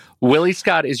episode. Willie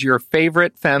Scott is your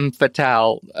favorite femme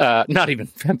fatale. Not even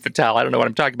femme fatale. I don't know what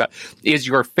I'm talking about. Is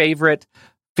your favorite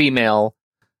female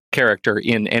character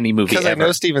in any movie because ever. I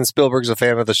know Steven Spielberg's a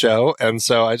fan of the show, and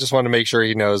so I just want to make sure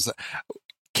he knows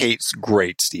Kate's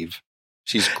great, Steve.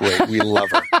 She's great. We love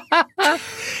her.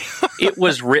 It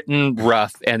was written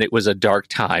rough, and it was a dark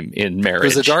time in marriage.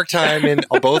 It was a dark time in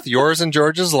both yours and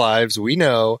George's lives. We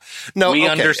know. No, we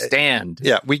okay. understand.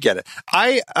 Yeah, we get it.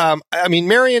 I mean,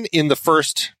 Marion in the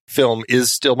first film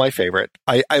is still my favorite.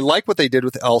 I like what they did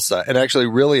with Elsa, and actually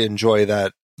really enjoy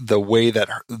the way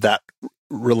that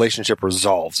relationship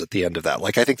resolves at the end of that.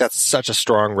 Like, I think that's such a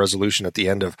strong resolution at the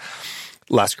end of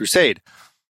Last Crusade.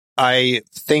 I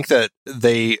think that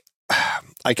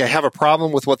I have a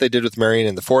problem with what they did with Marion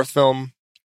in the fourth film.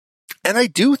 And I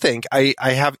do think I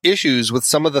have issues with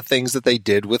some of the things that they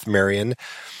did with Marion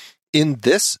in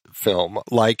this film.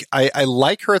 Like, I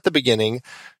like her at the beginning.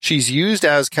 She's used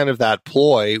as kind of that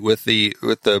ploy with the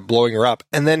blowing her up,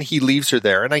 and then he leaves her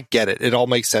there. And I get it. It all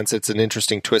makes sense. It's an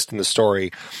interesting twist in the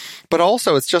story. But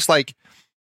also, it's just like,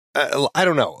 I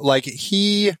don't know, like,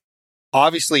 he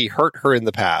obviously hurt her in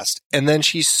the past, and then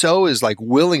she is like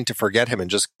willing to forget him and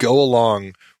just go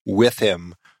along with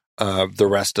him the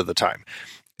rest of the time.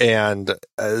 And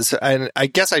I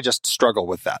guess I just struggle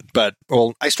with that. But,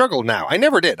 well, I struggle now. I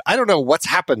never did. I don't know what's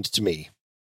happened to me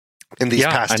in these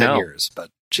past 10 years. But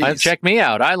geez. Check me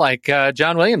out. I like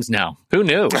John Williams now. Who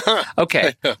knew?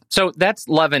 Okay. So that's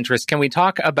love interest. Can we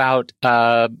talk about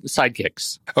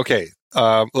sidekicks? Okay.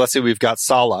 Let's see. We've got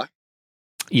Sala.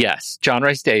 Yes. John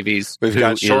Rhys Davies. We've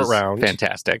got Short Round.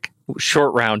 Fantastic.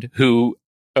 Short Round, who,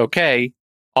 okay,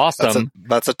 awesome.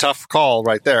 That's a tough call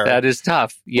right there. That is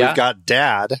tough. Yeah. We've got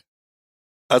Dad.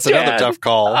 That's another tough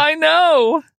call. I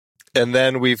know. And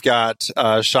then we've got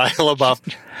Shia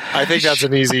LaBeouf. I think that's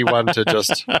an easy one to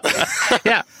just.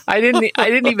 Yeah, I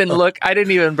didn't even look. I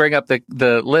didn't even bring up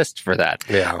the list for that.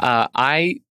 Yeah.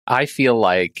 I feel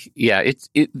like, yeah,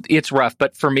 it's rough.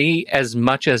 But for me, as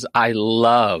much as I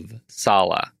love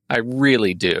Sala, I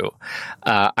really do.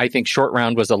 I think Short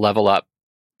Round was a level up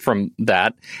from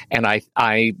that. And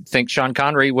I think Sean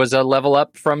Connery was a level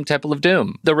up from Temple of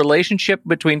Doom. The relationship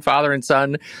between father and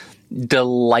son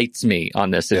delights me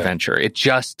on this adventure. It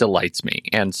just delights me.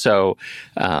 And so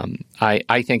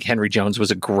I think Henry Jones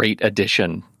was a great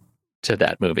addition to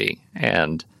that movie.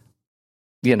 And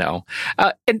you know,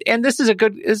 and this is a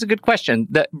good question.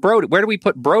 That Brody, where do we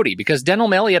put Brody? Because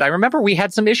Denholm Elliott, I remember we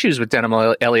had some issues with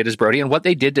Denholm Elliott as Brody and what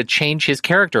they did to change his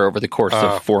character over the course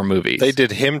of 4 movies. They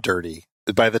did him dirty.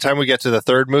 By the time we get to the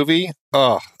third movie,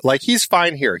 like, he's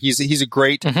fine here. He's a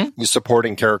great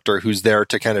supporting character who's there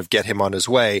to kind of get him on his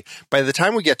way. By the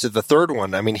time we get to the third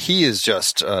one, I mean, he is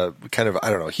just kind of, I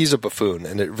don't know, he's a buffoon,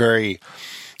 and it very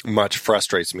much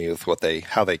frustrates me with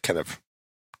how they kind of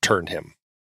turned him.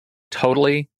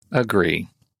 Totally agree.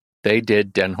 They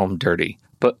did Denholm dirty,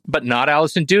 but not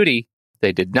Alison Doody.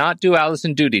 They did not do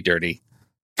Alison Doody dirty.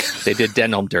 They did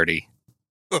Denholm dirty.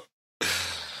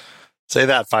 Say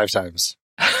that 5 times.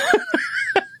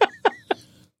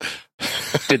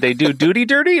 Did they do Doody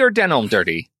dirty or Denholm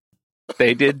dirty?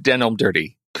 They did Denholm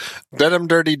dirty. Denholm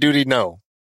dirty, Doody no.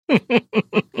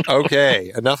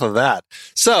 Okay, enough of that.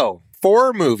 So,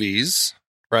 4 movies,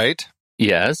 right?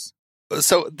 Yes.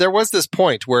 So there was this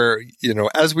point where, you know,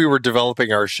 as we were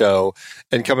developing our show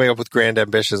and coming up with grand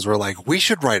ambitions, we're like, we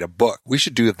should write a book. We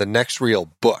should do the next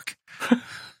real book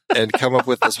and come up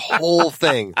with this whole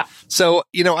thing. So,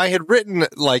 you know, I had written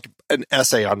like an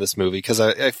essay on this movie because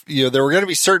you know, there were going to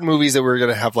be certain movies that we were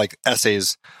going to have like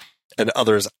essays, and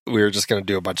others we were just going to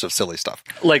do a bunch of silly stuff.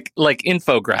 Like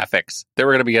infographics. There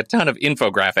were going to be a ton of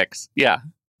infographics. Yeah,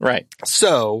 right.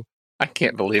 So I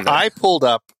can't believe it. I pulled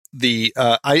up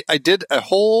I did a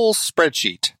whole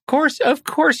spreadsheet. Of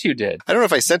course you did. I don't know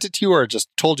if I sent it to you or just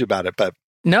told you about it, but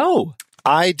no,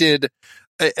 I did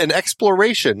an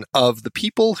exploration of the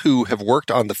people who have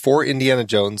worked on the 4 Indiana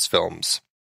Jones films.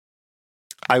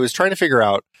 I was trying to figure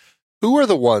out who are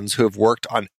the ones who have worked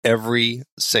on every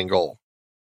single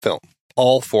film,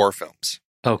 all 4 films.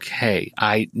 Okay,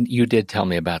 you did tell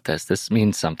me about this. This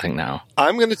means something now.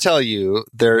 I'm going to tell you,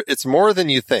 it's more than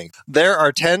you think. There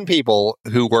are 10 people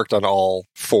who worked on all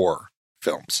 4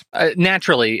 films.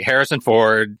 Naturally, Harrison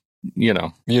Ford, you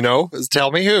know.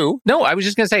 Tell me who. No, I was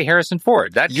just going to say Harrison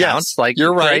Ford. That counts. Like,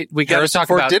 you're right. We got to talk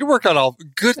Ford about. Did work on all.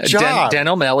 Good job.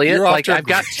 Denholm Elliott. Like, I've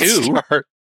got 2.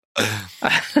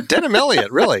 Denholm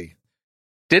Elliott, really?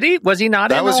 Did he? Was he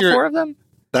not in all 4 of them?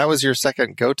 That was your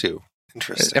second go-to.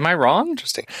 Interesting. Am I wrong?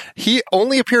 Interesting. He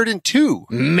only appeared in 2.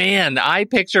 Man, I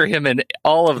picture him in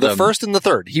all of them. The first and the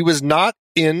third. He was not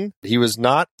in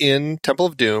Temple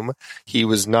of Doom. He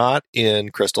was not in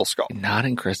Crystal Skull. Not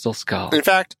in Crystal Skull. In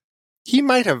fact, he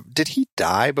might have. Did he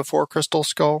die before Crystal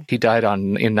Skull? He died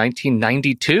in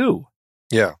 1992.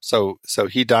 Yeah. So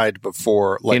he died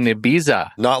before, like, in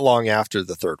Ibiza. Not long after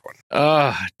the third one.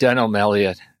 Denholm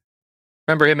Elliott.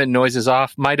 Remember him in Noises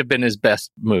Off? Might have been his best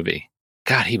movie.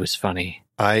 God, he was funny.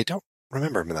 I don't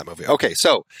remember him in that movie. Okay,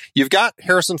 so you've got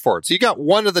Harrison Ford. So you got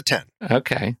 1 of the 10.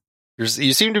 Okay.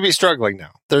 You seem to be struggling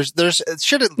now. It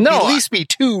should at No, least be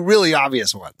 2 really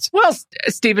obvious ones. Well,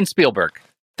 Steven Spielberg.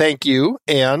 Thank you.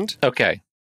 And Okay.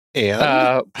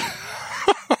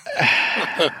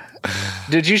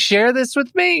 Did you share this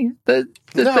with me? The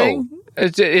No. thing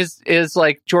is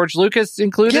like George Lucas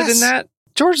included Yes. in that?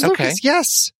 George Okay. Lucas,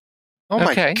 yes. Oh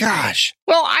my Okay. gosh.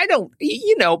 Well, I don't.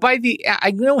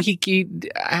 I know he.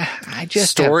 I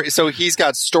just Story. So he's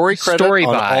got story credit Story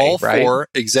on by, all right? 4,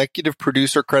 executive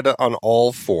producer credit on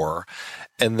all 4,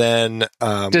 and then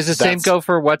does the same go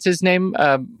for what's his name?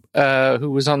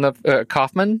 Who was on the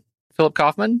Kaufman? Philip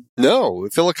Kaufman? No,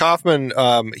 Philip Kaufman.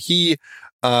 He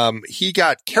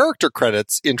got character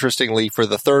credits, interestingly, for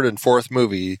the 3rd and 4th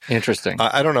movie. Interesting.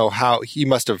 I don't know how he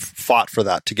must have fought for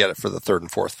that to get it for the 3rd and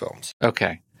 4th films.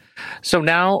 Okay. So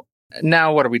now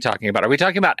what are we talking about? Are we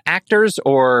talking about actors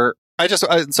or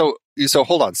So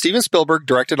hold on. Steven Spielberg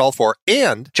directed all 4,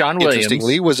 and John Williams?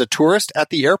 interestingly, was a tourist at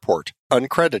the airport,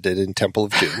 uncredited in Temple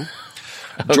of Doom.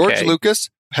 George Okay. Lucas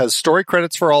has story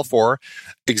credits for all 4,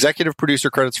 executive producer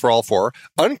credits for all 4,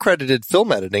 uncredited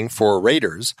film editing for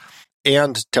Raiders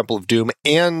and Temple of Doom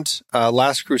and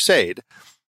Last Crusade.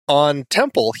 On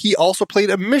Temple, he also played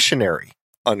a missionary,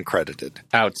 uncredited.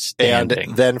 Outstanding.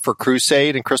 And then for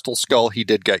Crusade and Crystal Skull, he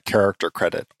did get character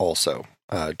credit also,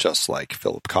 just like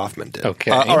Philip Kaufman did.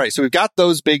 Okay. All right, so we've got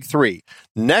those big 3.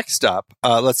 Next up,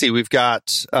 let's see, we've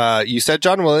got, you said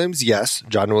John Williams. Yes,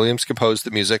 John Williams composed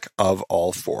the music of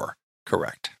all 4.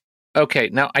 Correct. Okay.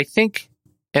 Now I think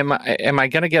am I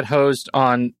going to get hosed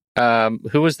on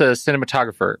who was the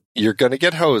cinematographer? You're going to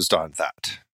get hosed on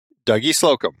that. Dougie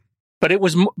Slocum. But it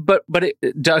was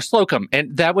Doug Slocum,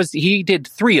 and that was he did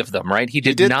 3 of them, right? He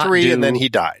He did not 3 do and then he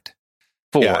died.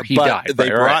 4. Yeah, he but died. They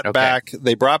right, brought okay. back.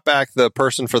 They brought back the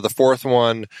person for the 4th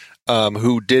one,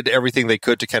 who did everything they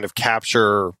could to kind of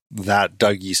capture that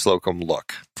Dougie Slocum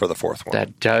look for the 4th one.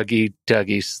 That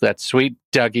that sweet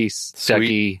Dougie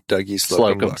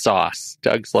Slocum look. sauce.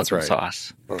 Doug Slocum right.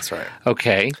 sauce. That's right.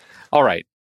 Okay. All right.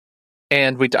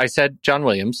 And I said John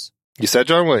Williams. You said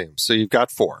John Williams, so you've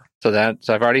got 4. So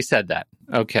I've already said that.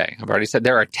 Okay. I've already said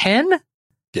there are 10?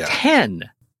 Yeah. 10.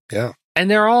 Yeah.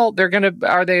 And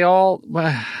are they all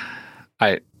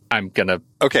I'm gonna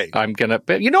I'm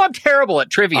terrible at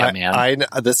trivia, man.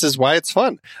 This is why it's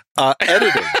fun.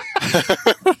 Editing.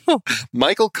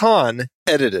 Michael Kahn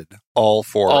edited all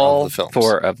 4 of the films.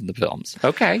 4 of the films.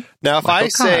 Okay. Now, if Michael I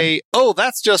say, "Oh,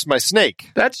 that's just my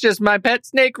snake," That's just my pet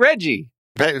snake, Reggie.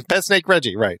 pet snake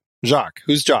Reggie, right? Jacques.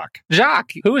 Who's Jacques?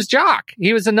 Jacques. Who was Jacques?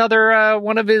 He was another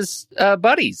one of his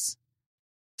buddies.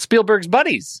 Spielberg's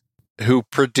buddies. Who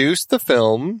produced the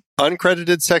film?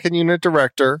 Uncredited second unit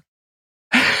director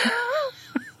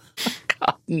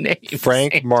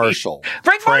Frank Marshall.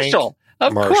 Frank Marshall.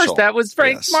 Of Marshall. course, that was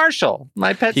Frank Yes. Marshall.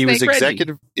 My pet He snake, was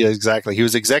executive. Exactly. He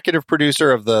was executive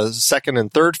producer of the 2nd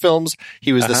and 3rd films.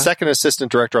 He was the 2nd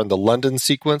assistant director on the London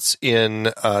sequence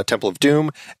in Temple of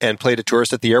Doom, and played a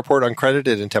tourist at the airport,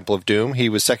 uncredited in Temple of Doom. He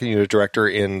was second unit director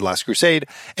in Last Crusade,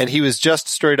 and he was just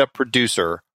straight up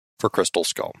producer for Crystal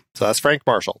Skull. So that's Frank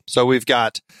Marshall. So we've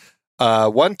got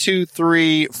 1, 2,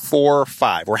 3, 4,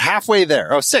 5. We're halfway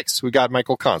there. 6. We got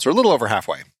Michael Kahn. So we're a little over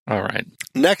halfway. All right.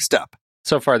 Next up.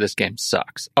 So far, this game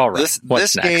sucks. All right.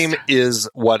 This game is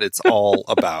what it's all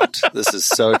about. This is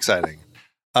so exciting.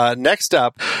 Next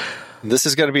up, this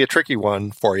is going to be a tricky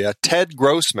one for you. Ted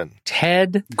Grossman.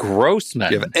 Ted Grossman.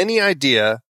 Do you have any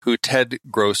idea who Ted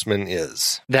Grossman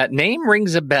is? That name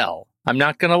rings a bell. I'm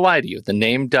not going to lie to you. The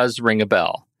name does ring a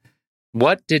bell.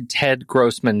 What did Ted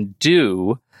Grossman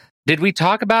do? Did we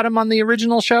talk about him on the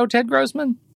original show, Ted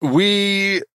Grossman?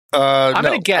 I'm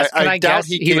going to guess. Can I doubt guess?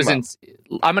 he was in.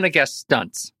 I'm going to guess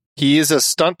stunts. He is a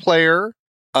stunt player.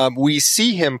 We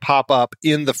see him pop up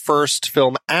in the first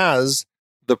film as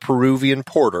the Peruvian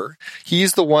porter.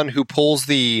 He's the one who pulls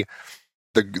the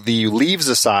leaves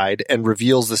aside and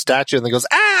reveals the statue and then goes,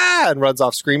 "Ah!" and runs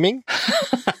off screaming.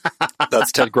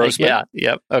 That's Ted Grossman. Yeah.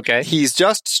 Yep. Okay. He's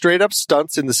just straight up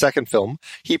stunts in the 2nd film.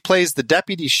 He plays the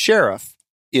deputy sheriff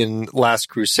in Last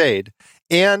Crusade.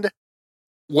 And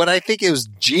what I think is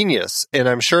genius, and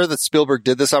I'm sure that Spielberg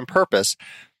did this on purpose,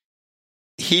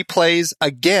 he plays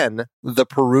again the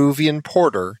Peruvian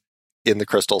porter in The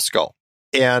Crystal Skull.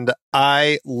 And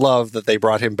I love that they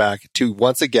brought him back to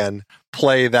once again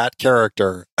play that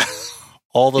character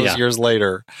all those years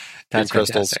later in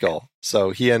Crystal Skull.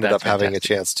 So he ended up having a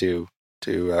chance to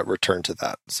return to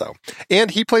that. So,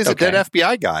 and he plays a dead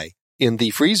FBI guy in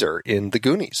the freezer in The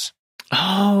Goonies.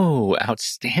 Oh,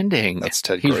 outstanding! That's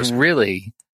Ted He's Grossman.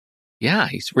 really,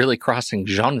 he's really crossing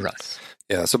genres.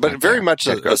 Yeah, so but Right very there. much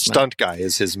There a goes my- stunt guy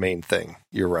is his main thing.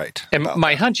 You're right. And about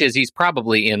my that. hunch is he's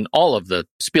probably in all of the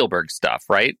Spielberg stuff,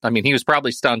 right? I mean, he was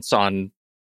probably stunts on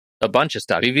a bunch of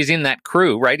stuff. If he's in that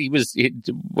crew, right? He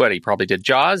probably did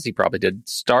Jaws. He probably did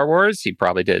Star Wars. He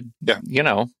probably did, Yeah.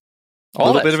 all a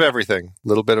little that bit of stuff. everything.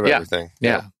 Little bit of Yeah. everything.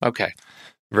 Yeah. Okay.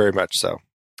 Very much so.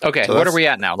 Okay. So What that's- are we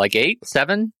at now? Like 8,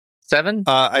 7, 7?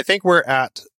 I think we're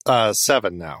at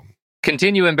 7 now.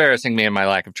 Continue embarrassing me in my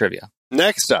lack of trivia.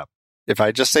 Next up, if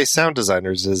I just say sound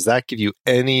designers, does that give you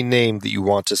any name that you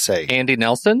want to say? Andy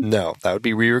Nelson? No, that would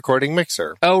be re-recording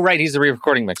mixer. Oh, right. He's the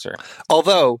re-recording mixer.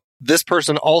 Although this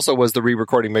person also was the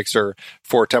re-recording mixer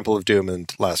for Temple of Doom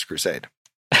and Last Crusade.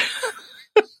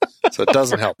 So it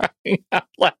doesn't help.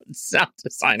 Sound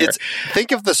designer.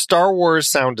 Think of the Star Wars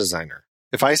sound designer.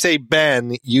 If I say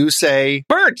Ben, you say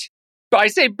Bert. I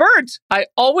say Bert. I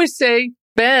always say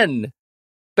Ben.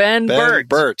 Ben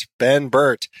Burt. Ben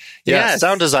Burt. Yeah, Yes.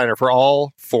 sound designer for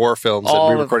all 4 films All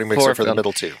and re-recording the mixer 4 for the films.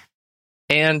 middle 2.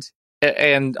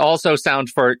 And also sound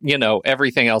for,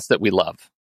 everything else that we love.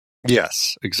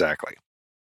 Yes, exactly.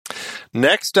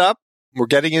 Next up, we're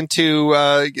getting into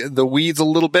the weeds a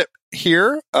little bit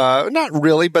here. Not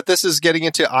really, but this is getting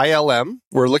into ILM.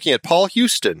 We're looking at Paul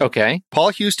Houston. Okay. Paul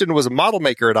Houston was a model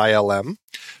maker at ILM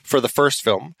for the first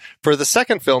film. For the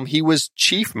second film, he was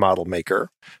chief model maker.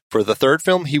 For the third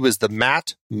film, he was the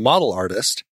matte model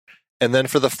artist. And then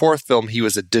for the fourth film, he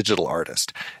was a digital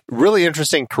artist. Really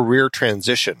interesting career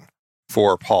transition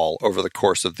for Paul over the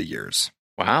course of the years.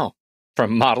 Wow.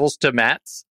 From models to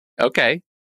mats. Okay.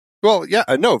 Well, yeah,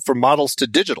 no, from models to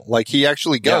digital. Like he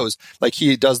actually goes, like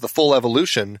he does the full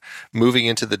evolution moving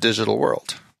into the digital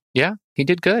world. Yeah, he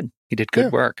did good. He did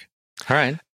good work. All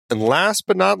right. And last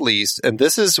but not least, and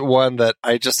this is one that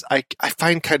I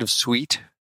find kind of sweet.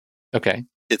 Okay.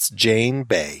 It's Jane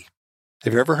Bay.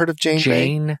 Have you ever heard of Jane Bay?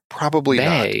 Jane Probably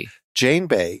Bay. not. Jane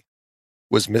Bay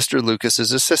was Mr.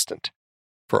 Lucas's assistant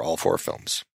for all 4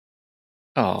 films.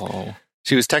 Oh.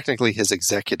 She was technically his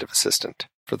executive assistant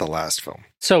for the last film.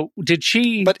 So did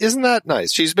she... But isn't that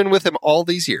nice? She's been with him all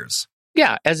these years.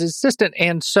 Yeah, as his assistant.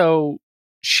 And so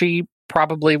she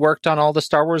probably worked on all the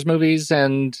Star Wars movies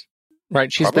and...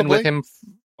 Right, she's been with him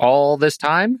all this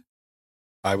time?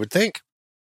 I would think.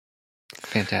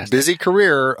 Fantastic. Busy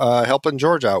career helping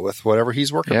George out with whatever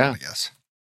he's working on, I guess.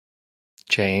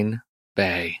 Jane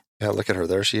Bay. Yeah, look at her.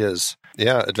 There she is.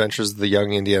 Yeah, Adventures of the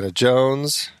Young Indiana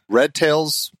Jones, Red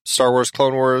Tails, Star Wars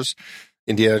Clone Wars,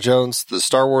 Indiana Jones, the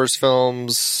Star Wars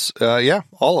films. Yeah,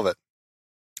 all of it.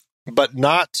 But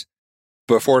not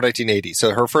before 1980.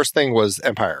 So her first thing was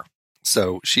Empire.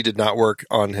 So she did not work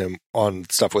on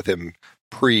stuff with him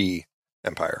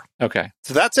pre-Empire. Okay.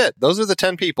 So that's it. Those are the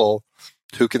 10 people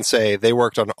who can say they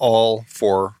worked on all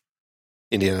 4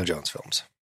 Indiana Jones films.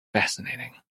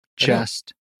 Fascinating. I know.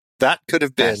 Just that could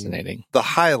have been fascinating. The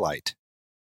highlight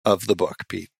of the book,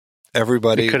 Pete.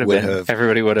 Everybody would have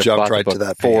bought jumped the right book to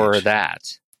that for page. that.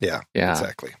 Yeah, Yeah.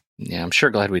 exactly. Yeah, I'm sure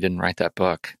glad we didn't write that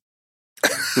book.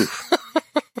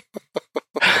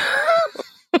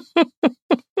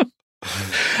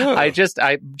 I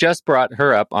just brought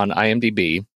her up on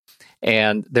IMDb,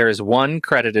 and there is one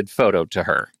credited photo to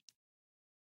her.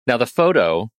 Now, the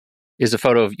photo is a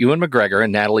photo of Ewan McGregor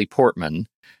and Natalie Portman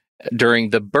during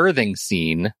the birthing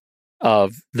scene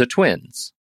of the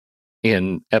twins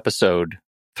in episode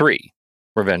 3,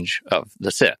 Revenge of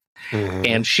the Sith. Mm-hmm.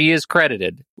 And she is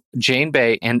credited Jane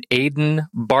Bay and Aidan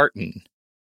Barton.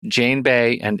 Jane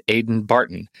Bay and Aidan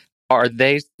Barton.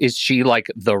 Is she like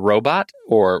the robot,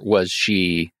 or was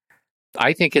she?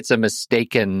 I think it's a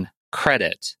mistaken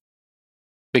credit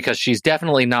because she's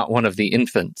definitely not one of the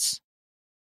infants.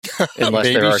 Unless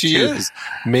Maybe there are she two. is.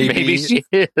 Maybe she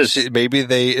is.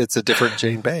 It's a different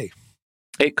Jane Bay.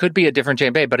 It could be a different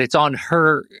Jane Bay, but it's on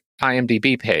her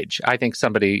IMDb page. I think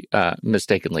somebody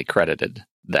mistakenly credited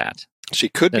that. She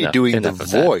could be doing the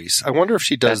voice. I wonder if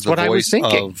she does That's the what I was voice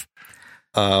thinking. of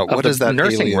what is that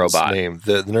nursing alien's robot name?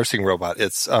 The nursing robot.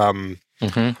 It's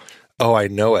Mm-hmm. Oh, I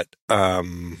know it.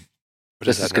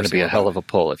 This is going to be a hell of a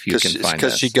pull if you can find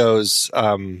because this. she goes.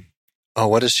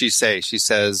 What does she say? She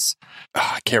says,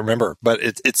 I can't remember, but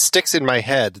it sticks in my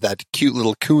head, that cute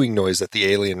little cooing noise that the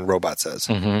alien robot says.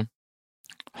 Mm-hmm.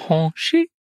 Oh, she.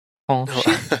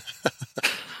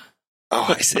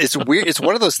 It's weird. It's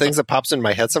one of those things that pops in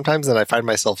my head sometimes, and I find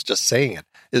myself just saying it.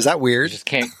 Is that weird? You just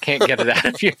can't get it out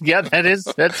of you. Yeah,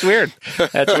 that's weird.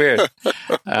 That's weird.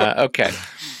 Okay.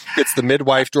 It's the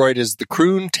midwife droid is the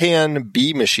Kroon-Tan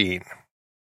B machine.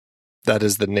 That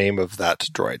is the name of that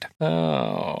droid.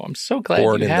 Oh, I'm so glad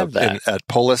Born you have that. at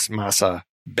Polis Massa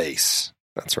Base.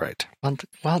 That's right.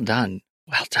 Well done.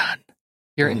 Well done.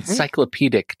 your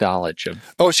encyclopedic knowledge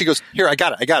of... Oh, she goes, here, I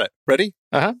got it. Ready?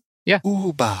 Uh-huh. Yeah.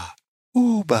 Ooba,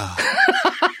 ooba.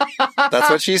 That's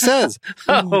what she says.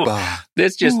 Ooba,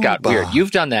 this just got ooba. weird.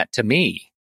 You've done that to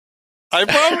me. I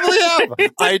probably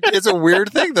have. It's a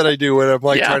weird thing that I do when I'm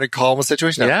trying to calm a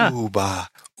situation. Yeah. Ooba,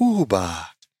 ooba.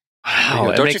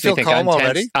 Wow, Don't you feel calm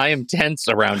already? I am tense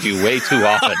around you way too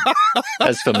often,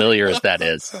 as familiar as that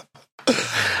is.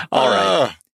 All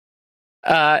right.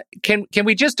 Can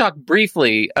we just talk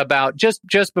briefly about,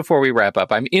 just before we wrap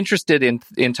up, I'm interested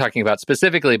in talking about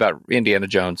specifically about Indiana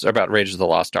Jones, or about Raiders of the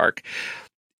Lost Ark,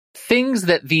 things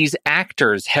that these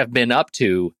actors have been up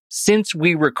to since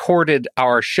we recorded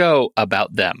our show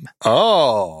about them.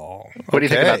 Oh, what do you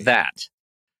think about that?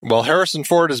 Well, Harrison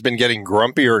Ford has been getting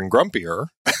grumpier and grumpier.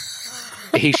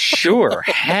 He sure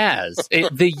has.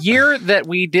 The year that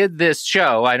we did this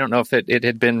show, I don't know if it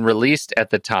had been released at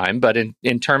the time, but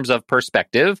in terms of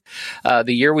perspective,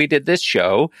 the year we did this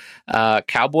show,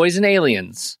 Cowboys and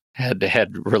Aliens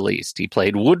had released. He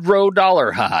played Woodrow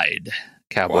Dollarhide,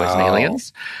 Cowboys and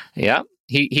Aliens. Yeah.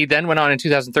 He then went on in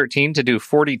 2013 to do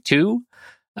 42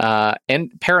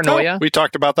 and Paranoia. Oh, we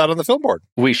talked about that on the film board.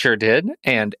 We sure did.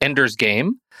 And Ender's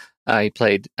Game. He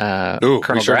played Colonel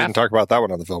we sure Graff. didn't talk about that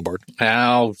one on the film board.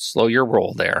 Oh, slow your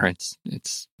roll there.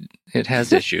 It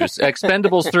has issues.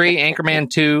 Expendables 3, Anchorman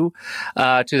 2,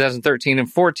 2013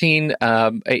 and 14,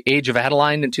 Age of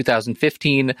Adeline in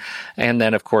 2015, and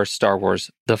then, of course, Star Wars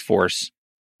The Force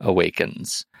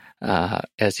Awakens,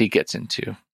 as he gets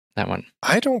into that one.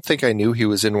 I don't think I knew he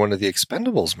was in one of the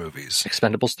Expendables movies.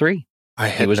 Expendables 3.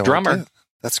 He was drummer. Idea.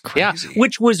 That's crazy. Yeah,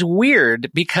 which was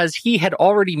weird because he had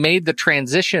already made the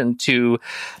transition to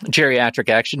geriatric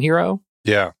action hero.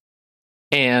 Yeah.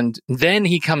 And then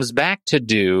he comes back to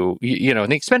do, in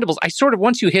the Expendables. I sort of,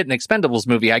 once you hit an Expendables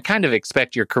movie, I kind of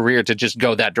expect your career to just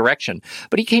go that direction.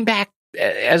 But he came back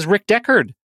as Rick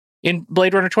Deckard in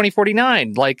Blade Runner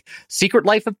 2049, like Secret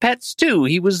Life of Pets 2.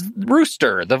 He was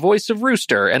Rooster, the voice of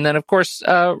Rooster. And then, of course,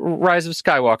 Rise of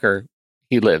Skywalker.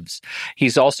 He lives. He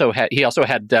also had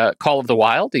Call of the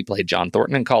Wild. He played John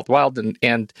Thornton in Call of the Wild,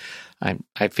 and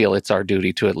I feel it's our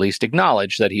duty to at least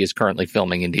acknowledge that he is currently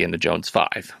filming Indiana Jones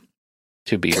 5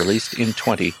 to be released in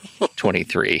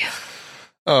 2023.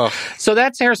 Oh, so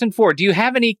that's Harrison Ford. Do you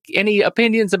have any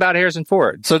opinions about Harrison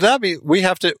Ford? So we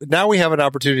have an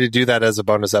opportunity to do that as a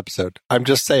bonus episode. I'm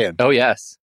just saying. Oh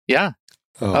yes, yeah.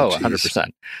 Oh, 100%.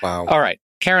 Wow. All right,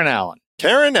 Karen Allen.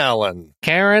 What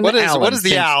is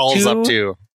the Owls up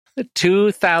to?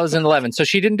 2011. So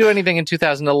she didn't do anything in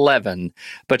 2011,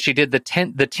 but she did the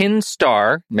Tin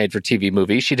Star, made for TV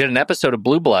movie. She did an episode of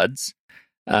Blue Bloods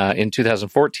in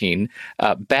 2014.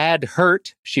 Bad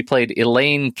Hurt. She played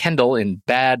Elaine Kendall in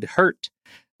Bad Hurt,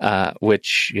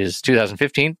 which is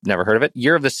 2015. Never heard of it.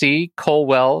 Year of the Sea,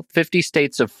 Colwell, 50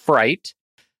 States of Fright.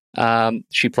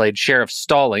 She played Sheriff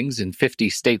Stallings in 50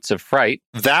 States of Fright.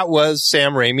 That was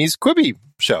Sam Raimi's Quibi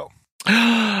show.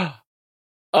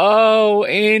 Oh,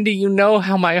 Andy, you know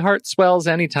how my heart swells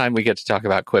anytime we get to talk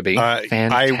about Quibi.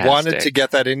 I wanted to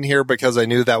get that in here because I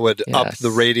knew that would up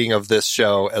the rating of this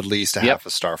show at least half a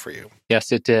star for you.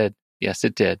 Yes, it did.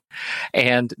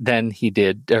 And then she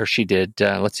did,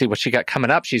 let's see what she got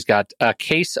coming up. She's got a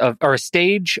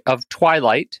stage of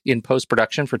Twilight in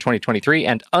post-production for 2023,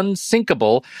 and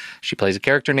Unsinkable. She plays a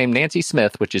character named Nancy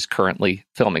Smith, which is currently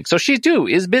filming. So she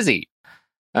is busy,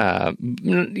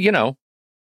 doing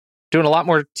a lot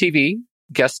more TV,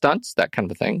 guest stunts, that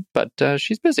kind of a thing, but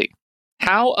she's busy.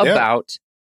 How about,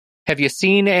 have you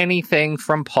seen anything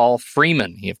from Paul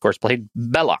Freeman? He, of course, played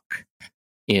Belloc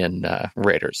in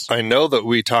Raiders. I know that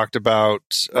we talked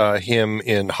about him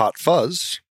in Hot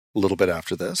Fuzz a little bit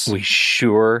after this. We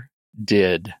sure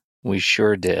did.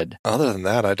 Other than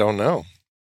that, I don't know.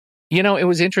 It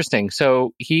was interesting.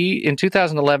 So in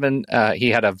 2011, he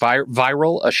had a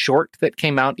a short that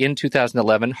came out in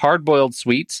 2011, Hard Boiled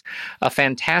Sweets, A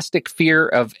Fantastic Fear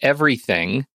of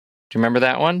Everything. Do you remember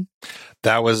that one?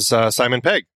 That was Simon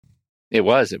Pegg. It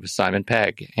was Simon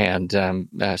Pegg. And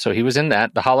so he was in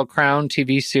that. The Hollow Crown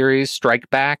TV series, Strike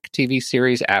Back TV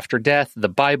series, After Death, The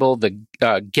Bible, The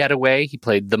Getaway. He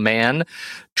played the man.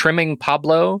 Trimming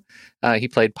Pablo. He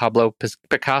played Pablo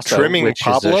Picasso. Trimming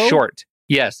Pablo? Is a short.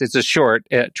 Yes, it's a short.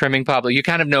 Trimming Pablo. You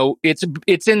kind of know it's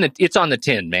on the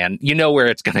tin, man. You know where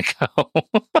it's going to go.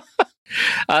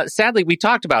 Sadly, we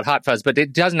talked about Hot Fuzz, but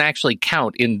it doesn't actually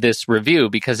count in this review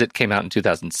because it came out in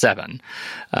 2007.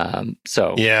 I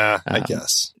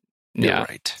guess you're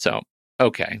right. So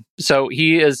okay, so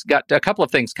he has got a couple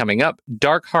of things coming up.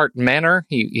 Dark Heart Manor,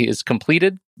 he is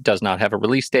completed, does not have a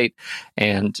release date,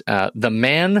 and The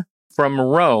Man from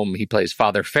Rome. He plays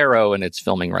Father Pharaoh, and it's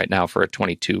filming right now for a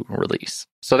 22 release.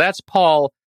 So that's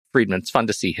Paul Friedman. It's fun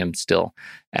to see him still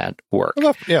at work.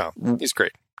 Yeah, he's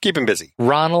great. Keep him busy.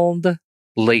 Ronald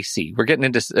Lacey. We're getting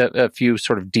into a few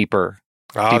sort of deeper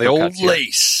the old cuts here.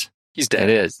 Lace. He's dead.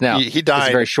 It is. Now, he died it's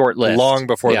a very short list. long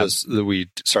before we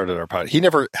started our pod. He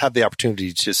never had the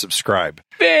opportunity to subscribe.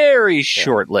 Very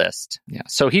short list. Yeah.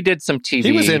 So he did some TV.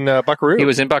 He was in Buckaroo. He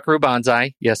was in Buckaroo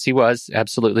Banzai. Yes, he was.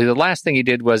 Absolutely. The last thing he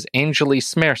did was Angeli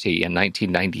Smerty in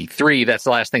 1993. That's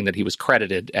the last thing that he was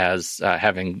credited as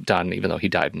having done, even though he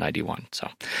died in 91. So,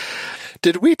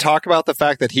 did we talk about the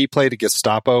fact that he played a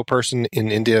Gestapo person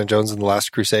in Indiana Jones and the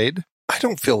Last Crusade? I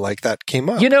don't feel like that came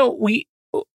up.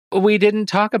 We didn't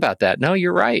talk about that. No,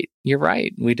 you're right. You're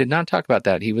right. We did not talk about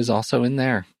that. He was also in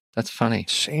there. That's funny.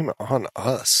 Shame on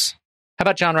us. How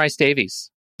about John Rhys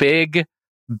Davies? Big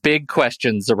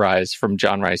questions arise from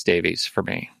John Rhys Davies for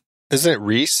me. Isn't it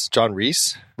Reese? John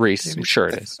Reese? Reese, sure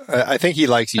it is. I think he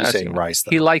likes you saying Rice,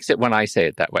 though. He likes it when I say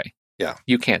it that way. Yeah.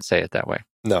 You can't say it that way.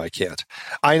 No, I can't.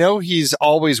 I know he's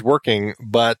always working,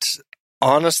 but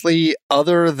honestly,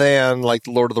 other than like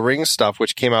the Lord of the Rings stuff,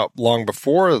 which came out long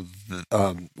before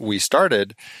we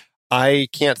started, I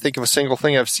can't think of a single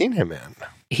thing I've seen him in.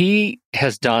 He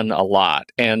has done a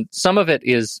lot, and some of it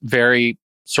is very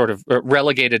sort of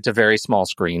relegated to very small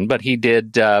screen, but he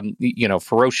did,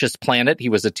 Ferocious Planet.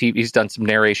 He's done some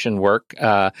narration work.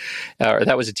 That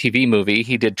was a TV movie.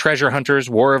 He did Treasure Hunters,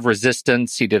 War of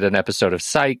Resistance. He did an episode of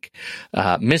Psych,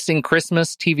 Missing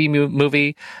Christmas TV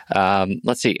movie.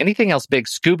 Let's see, anything else big?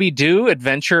 Scooby-Doo,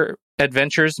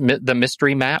 Adventures, The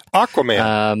Mystery Map.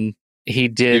 Aquaman. He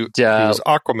did. He was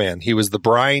Aquaman. He was the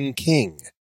Brine King.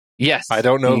 Yes. I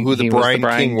don't know who the Brine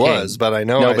King was, but I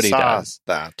know Nobody I saw does.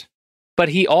 that. But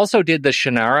he also did the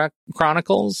Shannara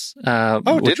Chronicles,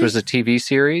 which was a TV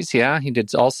series. Yeah, he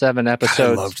did all 7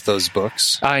 episodes. I loved those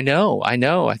books. I know. I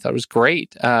thought it was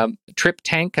great. Trip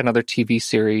Tank, another TV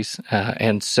series.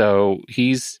 And so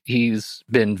he's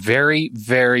been very,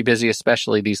 very busy,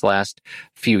 especially these last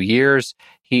few years.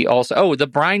 He also, the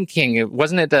Brine King, it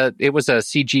was a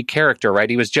CG character, right?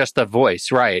 He was just the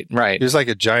voice, right. He was like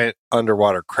a giant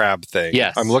underwater crab thing.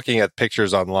 Yes. I'm looking at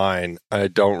pictures online. I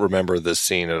don't remember this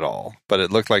scene at all, but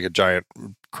it looked like a giant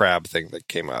crab thing that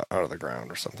came out of the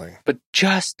ground or something. But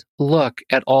just look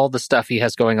at all the stuff he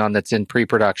has going on that's in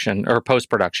pre-production or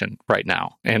post-production right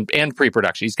now, and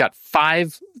pre-production. He's got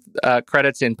 5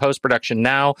 credits in post-production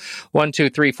now. 1, 2,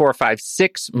 3, 4, 5,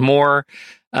 6 more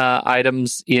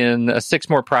items in 6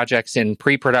 more projects in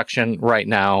pre-production right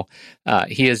now.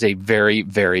 He is a very,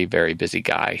 very, very busy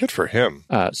guy. Good for him.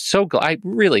 I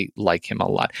really like him a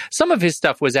lot. Some of his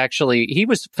stuff was actually, he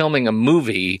was filming a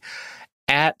movie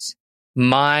at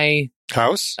my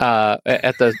house,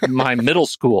 my middle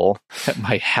school, at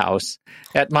my house,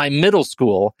 at my middle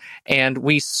school, and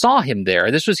we saw him there.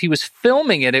 He was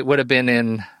filming it. It would have been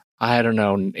in, I don't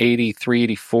know, 83,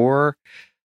 84,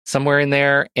 somewhere in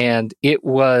there, and it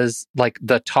was like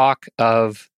the talk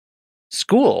of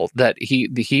school that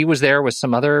he was there with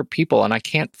some other people, and I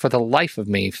can't for the life of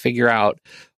me figure out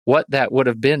what that would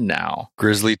have been now.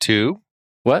 Grizzly 2?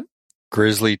 What?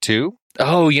 Grizzly 2?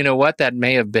 Oh, you know what? That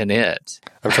may have been it.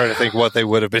 I'm trying to think what they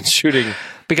would have been shooting.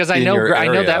 Because I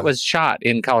know that was shot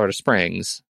in Colorado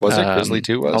Springs. Was it? Grizzly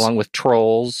 2 was? Along with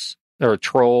Trolls, or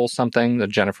Troll something, the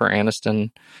Jennifer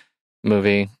Aniston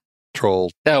movie.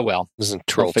 Troll. Oh, well. Isn't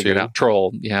Troll 2? It out.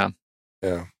 Troll, yeah.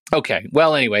 Yeah. Okay.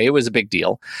 Well, anyway, it was a big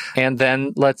deal. And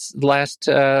then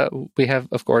we have,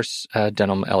 of course,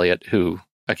 Denholm Elliott, who,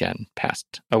 again,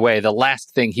 passed away. The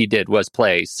last thing he did was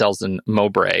play Selzyn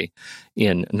Mowbray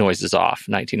in Noises Off,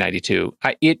 1992.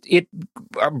 It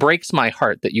breaks my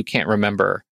heart that you can't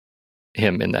remember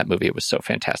him in that movie. It was so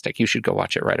fantastic. You should go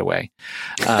watch it right away.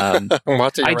 I'm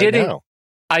watching it now.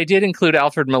 I did include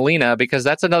Alfred Molina because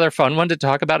that's another fun one to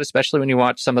talk about, especially when you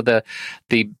watch some of the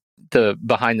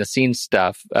behind the scenes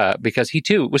stuff, because he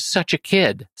too was such a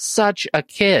kid,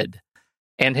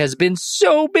 and has been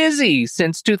so busy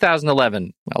since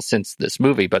 2011. Well, since this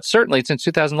movie, but certainly since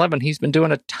 2011, he's been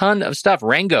doing a ton of stuff.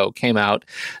 Rango came out.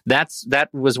 That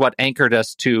was what anchored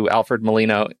us to Alfred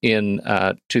Molina in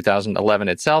 2011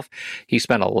 itself. He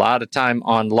spent a lot of time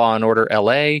on Law and Order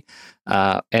LA,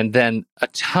 and then a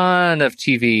ton of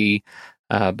TV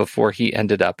before he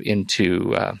ended up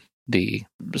into the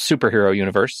superhero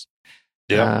universe.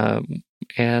 Yeah.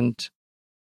 And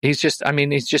he's just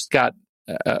got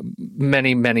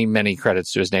many, many, many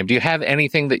credits to his name. Do you have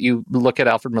anything that you look at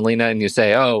Alfred Molina and you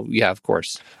say, oh, yeah, of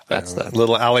course. That's the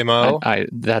little Ally Moe.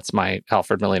 That's my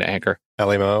Alfred Molina anchor.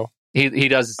 Ally Moe. He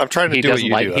does. I'm trying to do what you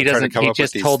do. He doesn't. He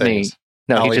just told me.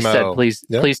 No, he just said,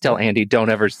 please tell Andy, don't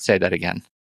ever say that again.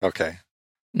 Okay.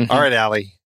 All right,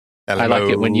 Allie. I like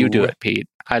it when you do it, Pete.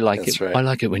 I like That's it. right. I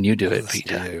like it when you do it,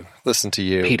 Peter. Listen to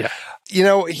you. Peter. You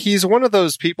know, he's one of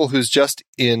those people who's just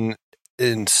in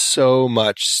so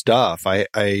much stuff. Gosh,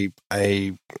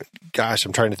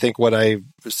 I'm trying to think what I've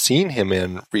seen him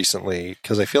in recently,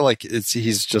 because I feel like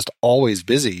he's just always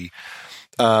busy.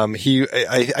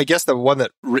 I guess the one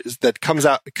that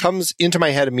comes into my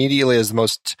head immediately as the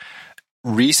most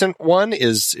recent one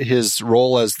is his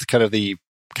role as kind of the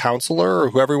counselor or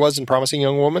whoever he was in Promising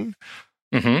Young Woman.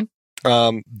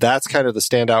 Mm-hmm. That's kind of the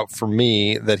standout for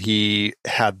me, that he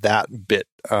had that bit,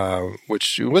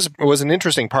 which was an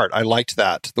interesting part. I liked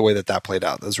that, the way that played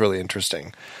out. That was really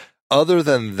interesting. Other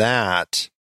than that,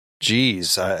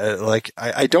 geez,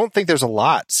 I don't think there's a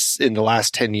lot in the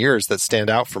last 10 years that stand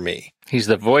out for me. He's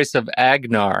the voice of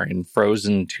Agnar in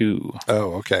Frozen 2.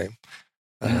 Oh, okay.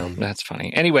 That's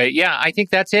funny. Anyway, yeah, I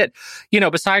think that's it. You know,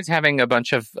 besides having a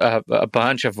bunch of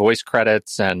voice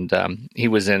credits, and he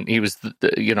was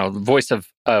the voice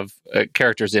of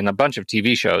characters in a bunch of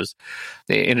TV shows.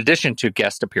 In addition to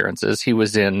guest appearances, he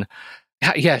was in.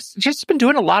 Yes, just been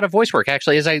doing a lot of voice work.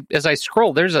 Actually, as I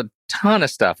scroll, there's a ton of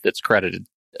stuff that's credited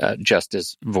just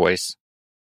as voice,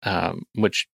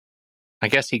 which I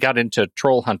guess he got into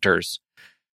Troll Hunters,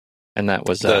 and that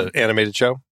was the animated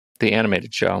show. The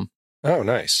animated show. Oh,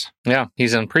 nice. Yeah,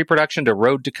 he's in pre-production to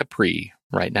Road to Capri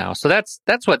right now. So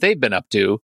that's what they've been up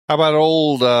to. How about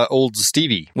old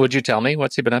Stevie? Would you tell me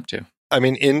what's he been up to? I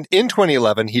mean, in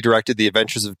 2011, he directed The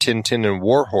Adventures of Tintin and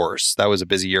Warhorse. That was a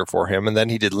busy year for him. And then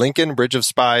he did Lincoln, Bridge of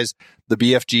Spies, The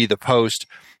BFG, The Post,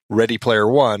 Ready Player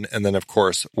One, and then, of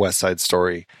course, West Side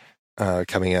Story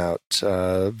coming out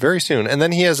very soon. And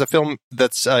then he has a film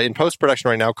that's in post-production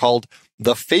right now called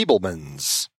The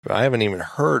Fabelmans. I haven't even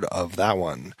heard of that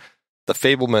one. The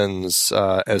Fabelmans,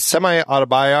 a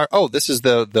semi-autobiography. Oh, this is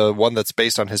the one that's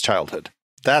based on his childhood.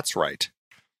 That's right.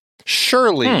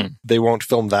 Surely they won't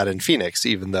film that in Phoenix,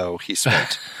 even though he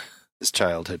spent his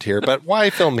childhood here. But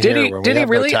why film here? Did he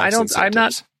really?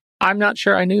 I'm not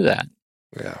sure I knew that.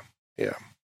 Yeah.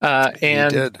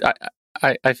 And he did.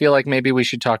 I feel like maybe we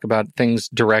should talk about things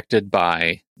directed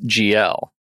by GL,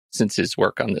 since his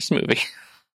work on this movie.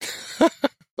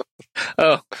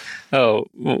 Oh,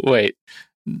 wait.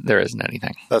 There isn't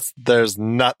anything. There's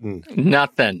nothing.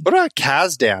 Nothing. What about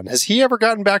Kazdan? Has he ever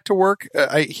gotten back to work?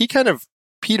 He kind of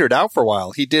petered out for a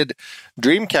while. He did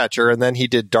Dreamcatcher, and then he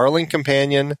did Darling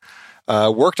Companion,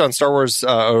 worked on Star Wars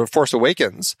Force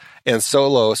Awakens and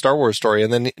Solo, a Star Wars story,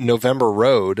 and then November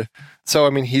Road. So,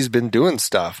 I mean, he's been doing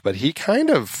stuff, but he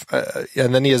kind of...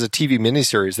 and then he has a TV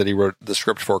miniseries that he wrote the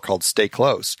script for called Stay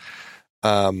Close.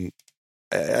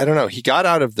 I don't know. He got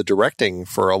out of the directing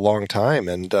for a long time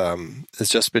and has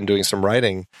just been doing some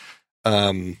writing.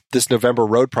 This November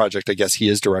Road project, I guess he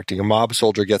is directing. A mob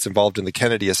soldier gets involved in the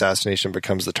Kennedy assassination and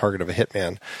becomes the target of a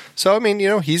hitman. So, I mean, you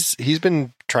know, he's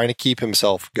been trying to keep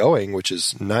himself going, which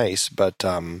is nice, but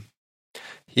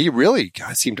he really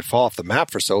seemed to fall off the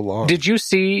map for so long. Did you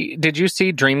see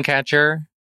Dreamcatcher?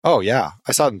 Oh, yeah.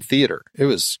 I saw it in theater. It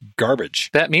was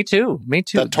garbage. Me too.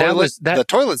 The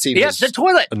toilet scene. Yes, the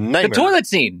toilet. A nightmare. The toilet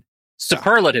scene.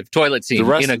 Superlative toilet scene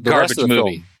in a garbage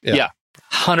movie. Yeah.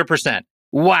 100%.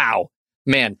 Wow.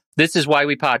 Man, this is why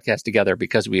we podcast together,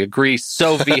 because we agree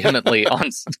so vehemently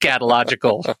on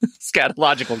scatological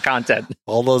content.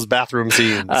 All those bathroom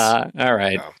scenes. All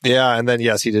right. Yeah, and then,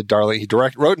 yes, he did Darling. He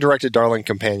wrote and directed Darling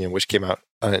Companion, which came out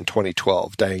in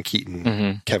 2012. Diane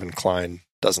Keaton, Kevin Kline.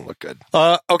 Doesn't look good.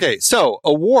 Okay, so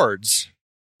awards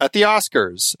at the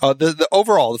Oscars. The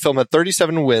overall, the film had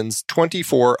 37 wins,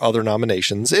 24 other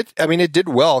nominations. It did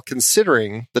well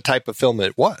considering the type of film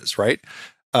it was, right?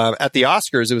 At the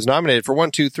Oscars, it was nominated for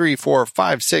 9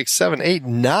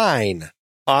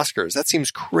 Oscars. That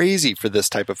seems crazy for this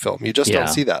type of film. You just don't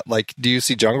see that. Like, do you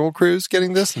see Jungle Cruise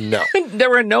getting this? No. There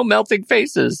were no melting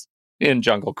faces in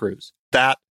Jungle Cruise.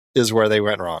 That is where they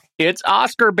went wrong. It's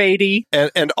Oscar baity.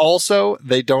 And also,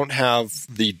 they don't have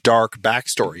the dark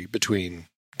backstory between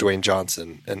Dwayne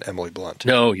Johnson and Emily Blunt.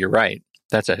 No, you're right.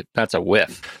 That's a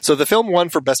whiff. So the film won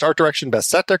for Best Art Direction, Best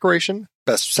Set Decoration,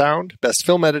 Best Sound, Best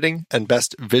Film Editing, and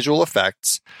Best Visual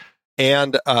Effects.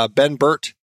 And Ben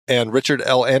Burt and Richard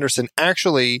L. Anderson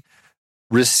actually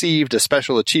received a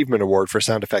Special Achievement Award for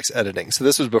sound effects editing. So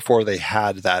this was before they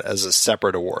had that as a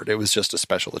separate award. It was just a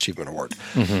Special Achievement Award.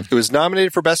 It was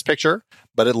nominated for Best Picture,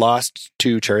 but it lost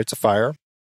to Chariots of Fire.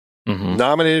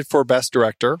 Nominated for Best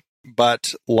Director,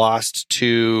 but lost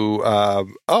to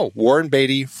Warren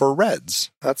Beatty for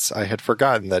Reds. I had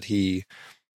forgotten that he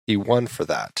won for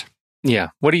that. Yeah.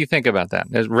 What do you think about that?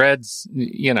 Reds,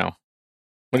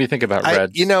 what do you think about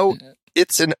Reds?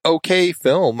 it's an okay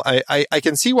film. I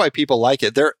can see why people like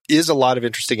it. There is a lot of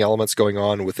interesting elements going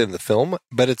on within the film,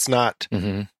 but it's not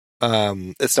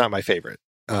it's not my favorite.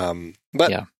 But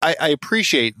Yeah. I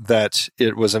appreciate that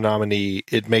it was a nominee.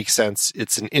 It makes sense.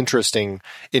 It's an interesting,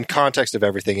 in context of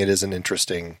everything, it is an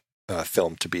interesting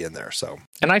film to be in there. So,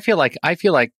 And I feel like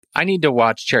I need to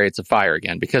watch Chariots of Fire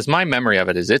again because my memory of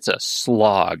it is it's a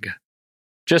slog.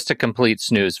 Just a complete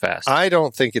snooze fest. I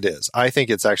don't think it is. I think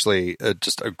it's actually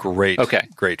just a great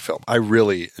film. I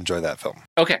really enjoy that film.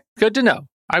 Okay, good to know.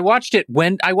 I watched it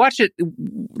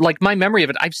like my memory of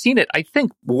it, I've seen it, I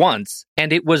think, once,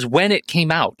 and it was when it came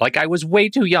out. Like, I was way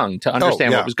too young to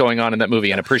understand what was going on in that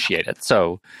movie and appreciate it.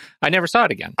 So I never saw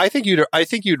it again. I think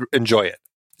you'd enjoy it.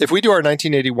 If we do our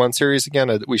 1981 series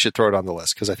again, we should throw it on the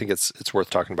list because I think it's worth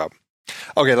talking about.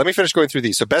 Okay, let me finish going through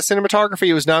these. So, Best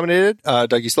Cinematography was nominated.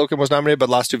 Dougie Slocum was nominated, but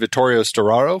lost to Vittorio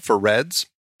Storaro for Reds.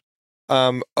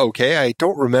 Okay, I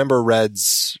don't remember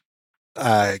Reds.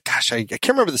 I can't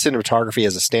remember the cinematography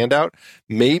as a standout.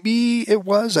 Maybe it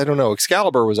was. I don't know.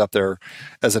 Excalibur was up there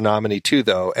as a nominee too,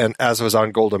 though, and as was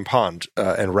On Golden Pond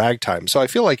and Ragtime. So I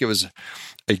feel like it was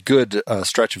a good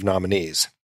stretch of nominees.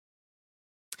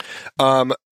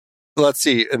 Let's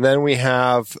see. And then we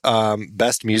have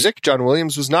Best Music. John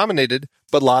Williams was nominated,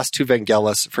 but lost to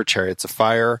Vangelis for Chariots of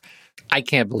Fire. I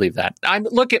can't believe that.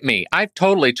 Look at me. I've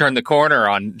totally turned the corner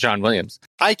on John Williams.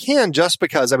 I can, just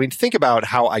because, I mean, think about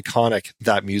how iconic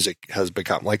that music has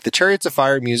become. Like the Chariots of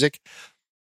Fire music,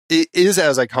 it is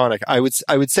as iconic. I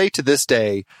would say to this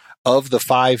day, of the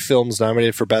 5 films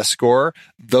nominated for Best Score,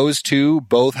 those 2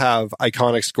 both have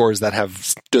iconic scores that have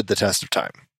stood the test of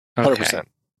time. 100%.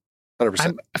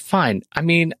 100%. Fine. I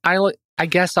mean, I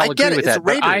guess I'll agree with that. It's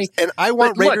Raiders, and I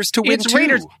want Raiders to win it's too.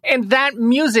 Raiders, and that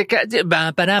music.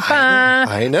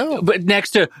 I know. But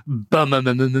next to you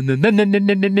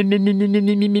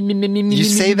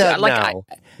say that now.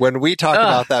 When we talk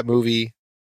about that movie,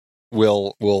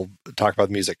 we'll talk about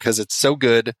the music because it's so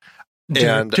good.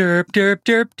 And derp, derp,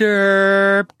 derp,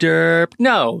 derp, derp.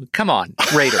 No, come on,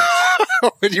 Raiders.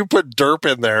 When you put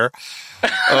derp in there,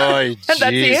 oh, that's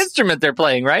the instrument they're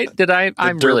playing, right?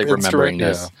 I'm really remembering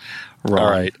this wrong. All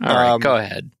right, go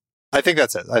ahead. I think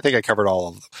that's it. I think I covered all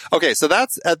of them. Okay, so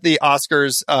that's at the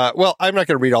Oscars. Well, I'm not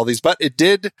going to read all these, but it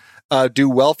did do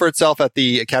well for itself at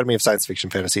the Academy of Science Fiction,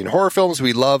 Fantasy, and Horror Films.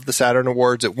 We love the Saturn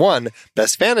Awards. It won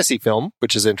Best Fantasy Film,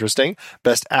 which is interesting,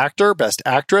 Best Actor, Best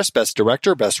Actress, Best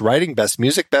Director, Best Writing, Best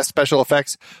Music, Best Special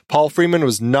Effects. Paul Freeman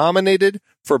was nominated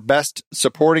for Best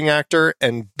Supporting Actor,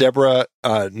 and Deborah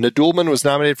Nadoolman was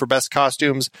nominated for Best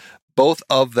Costumes. Both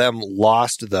of them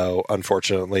lost, though,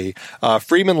 unfortunately.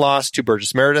 Freeman lost to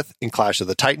Burgess Meredith in Clash of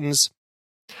the Titans.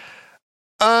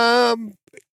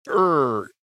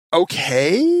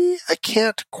 Okay. I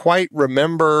can't quite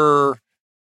remember.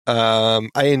 I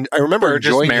remember Burgess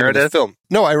enjoying Meredith? him in the film.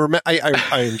 No,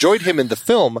 I enjoyed him in the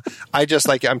film. I just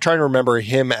I'm trying to remember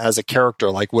him as a character.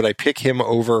 Like, would I pick him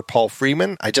over Paul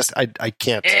Freeman? I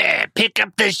can't. Pick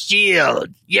up the shield.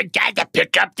 You gotta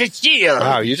pick up the shield.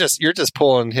 Wow, you're just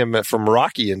pulling him from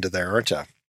Rocky into there, aren't you?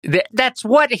 That's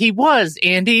what he was,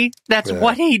 Andy. That's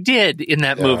what he did in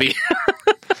that movie.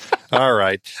 All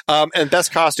right. And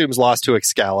Best Costumes lost to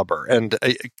Excalibur and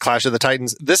Clash of the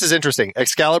Titans. This is interesting.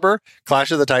 Excalibur,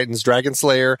 Clash of the Titans, Dragon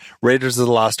Slayer, Raiders of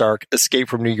the Lost Ark, Escape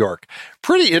from New York.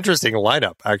 Pretty interesting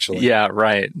lineup, actually. Yeah,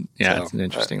 right. Yeah, So, it's an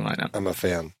interesting lineup. I'm a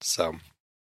fan, so.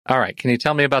 All right. Can you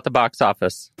tell me about the box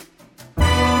office?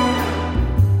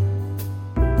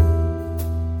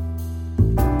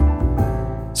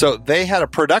 So they had a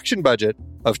production budget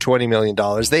of $20 million.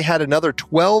 They had another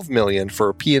 $12 million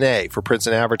for P&A, for prints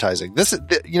and advertising. This is,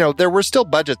 there were still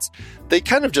budgets. They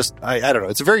kind of just, I don't know.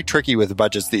 It's very tricky with the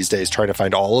budgets these days trying to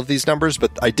find all of these numbers,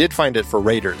 but I did find it for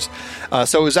Raiders.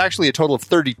 So it was actually a total of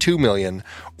 $32 million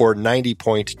or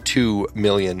 $90.2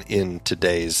 million in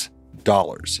today's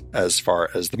dollars as far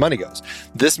as the money goes.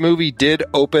 This movie did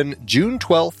open June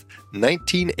 12th,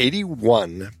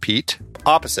 1981, Pete.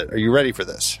 Opposite. Are you ready for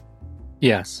this?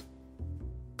 Yes.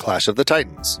 Clash of the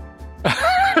Titans.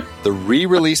 The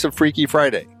re-release of Freaky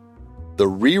Friday. The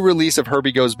re-release of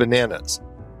Herbie Goes Bananas.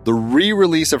 The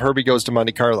re-release of Herbie Goes to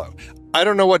Monte Carlo. I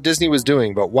don't know what Disney was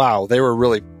doing, but wow, they were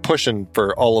really pushing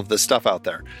for all of this stuff out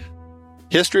there.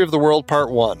 History of the World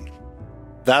Part 1.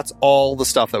 That's all the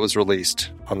stuff that was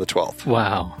released on the 12th.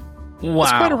 Wow.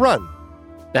 That's quite a run.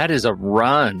 That is a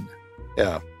run.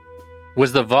 Yeah.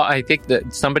 Was the vault? I think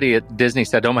that somebody at Disney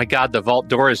said, "Oh my God, the vault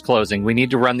door is closing. We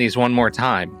need to run these one more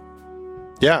time."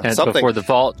 Yeah, and something before the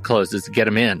vault closes to get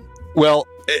them in. Well,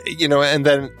 and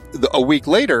then a week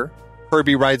later,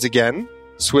 Herbie Rides Again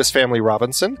Swiss Family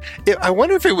Robinson. I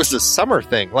wonder if it was a summer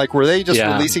thing. Like, were they just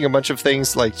releasing a bunch of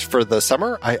things like for the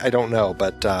summer? I don't know,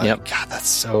 but God, that's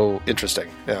so interesting.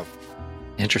 Yeah,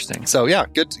 interesting. So yeah,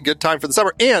 good time for the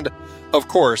summer. And of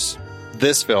course,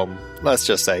 this film, let's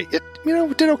just say it,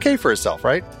 did okay for itself,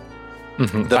 right?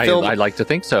 Mm-hmm. I'd like to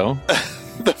think so.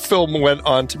 The film went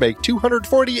on to make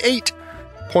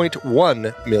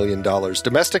 $248.1 million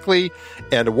domestically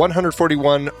and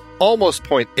 $141 almost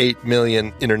 0.8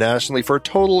 million internationally, for a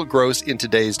total gross in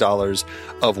today's dollars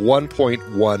of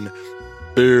 $1.1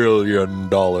 billion.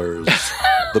 The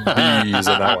B's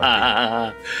in that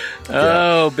one.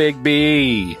 Oh, big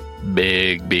B.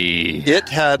 Big B. It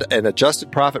had an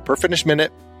adjusted profit per finished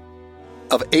minute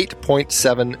of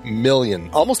 $8.7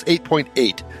 million, almost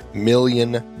 $8.8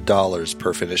 million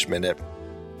per finished minute.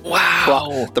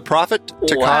 Wow. The profit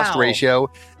to cost ratio,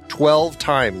 12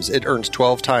 times. It earns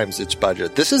 12 times its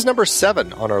budget. This is number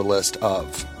 7 on our list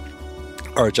of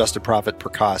our adjusted profit per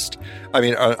cost. I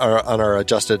mean, on our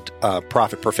adjusted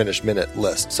profit per finished minute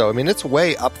list. So, I mean, it's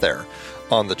way up there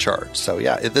on the chart. So,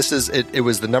 yeah, it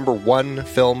was the number 1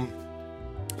 film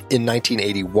in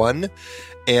 1981.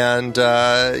 And,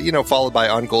 followed by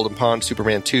On Golden Pond,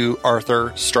 Superman 2,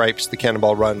 Arthur, Stripes, The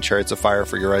Cannonball Run, Chariots of Fire,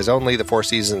 For Your Eyes Only, The Four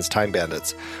Seasons, Time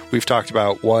Bandits. We've talked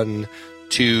about 1,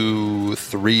 2,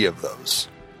 3 of those.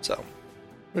 So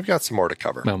we've got some more to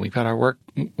cover. Well, we've got our work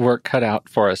cut out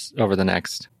for us over the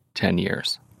next 10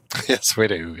 years. Yes, we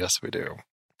do. Yes, we do.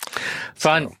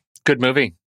 Fun. So, good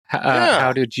movie.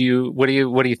 What do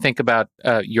you think about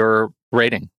your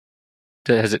rating?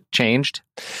 Has it changed?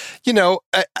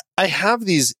 I have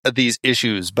these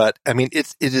issues, but I mean,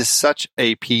 it is such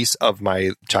a piece of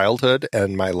my childhood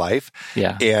and my life.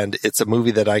 Yeah. And it's a movie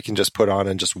that I can just put on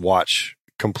and just watch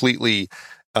completely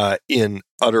in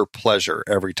utter pleasure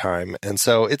every time. And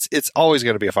so it's always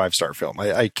going to be a 5-star film.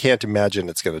 I can't imagine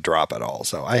it's going to drop at all.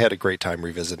 So I had a great time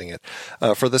revisiting it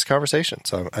for this conversation.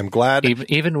 So I'm glad.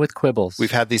 Even with quibbles.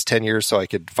 We've had these 10 years so I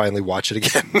could finally watch it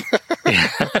again.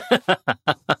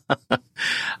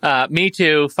 Me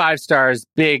too. 5 stars,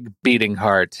 big beating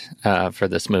heart for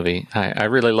this movie. I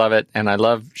really love it, and I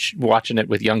love watching it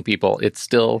with young people. It's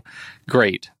still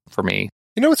great for me.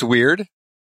 You know what's weird?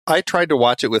 I tried to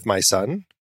watch it with my son,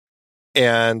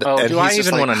 and do I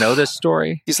even want to know this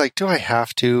story? He's like, do I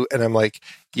have to? And I'm like,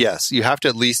 yes, you have to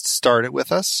at least start it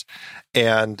with us,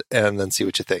 and then see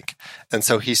what you think. And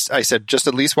so I said, just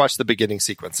at least watch the beginning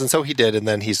sequence. And so he did, and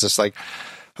then he's just like,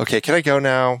 okay, can I go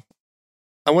now?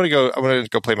 I want to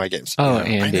go play my games. Oh,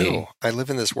 Andy. I know. I live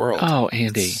in this world. Oh,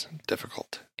 Andy. It's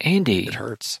difficult. Andy. It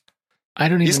hurts.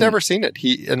 He's never seen it.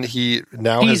 He's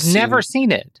never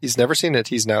seen it. He's never seen it.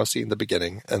 He's now seen the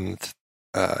beginning. And,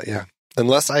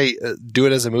 unless I do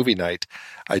it as a movie night,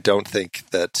 I don't think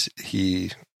that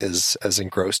he is as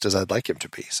engrossed as I'd like him to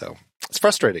be. So it's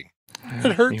frustrating.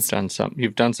 It hurts.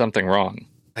 You've done something wrong.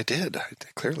 I did. I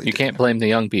clearly You can't blame the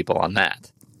young people on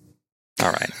that. All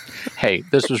right. Hey,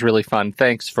 this was really fun.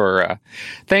 Thanks for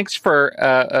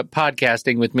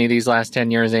podcasting with me these last 10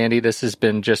 years, Andy. This has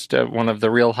been just one of the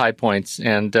real high points,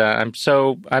 and I'm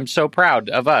so proud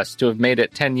of us to have made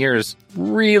it 10 years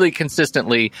really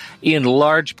consistently, in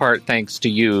large part thanks to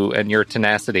you and your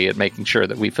tenacity at making sure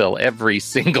that we fill every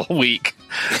single week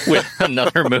with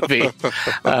another movie,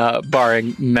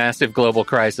 barring massive global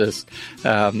crisis.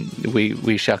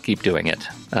 We shall keep doing it.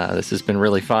 This has been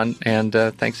really fun, and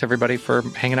thanks everybody for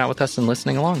hanging out with us and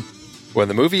listening along. When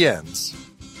the movie ends,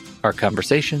 our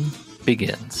conversation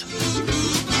begins.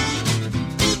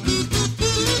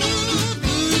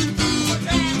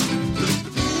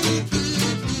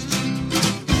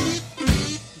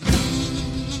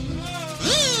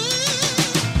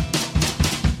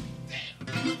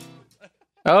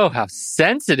 Oh, how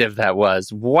sensitive that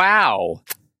was. Wow.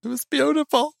 It was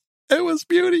beautiful. It was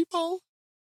beautiful.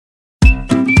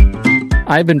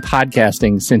 I've been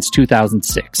podcasting since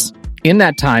 2006. In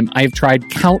that time, I've tried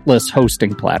countless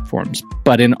hosting platforms.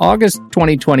 But in August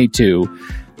 2022,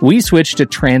 we switched to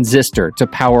Transistor to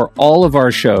power all of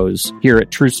our shows here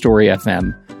at True Story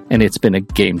FM, and it's been a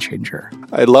game changer.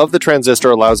 I love the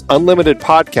Transistor allows unlimited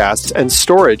podcasts and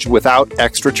storage without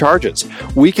extra charges.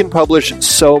 We can publish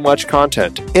so much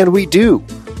content, and we do.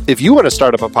 If you want to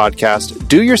start up a podcast,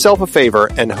 do yourself a favor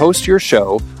and host your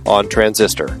show on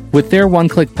Transistor. With their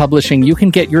one-click publishing, you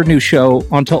can get your new show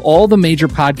onto all the major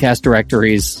podcast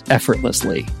directories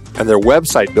effortlessly. And their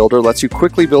website builder lets you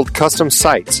quickly build custom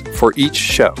sites for each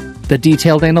show. The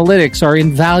detailed analytics are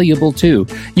invaluable too.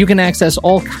 You can access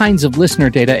all kinds of listener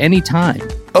data anytime.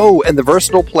 Oh, and the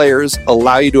versatile players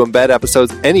allow you to embed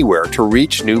episodes anywhere to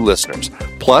reach new listeners.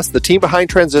 Plus, the team behind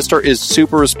Transistor is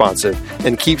super responsive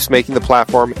and keeps making the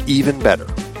platform even better.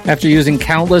 After using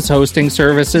countless hosting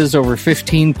services over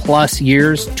 15 plus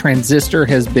years, Transistor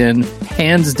has been,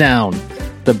 hands down,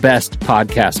 the best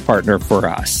podcast partner for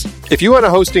us. If you want a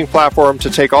hosting platform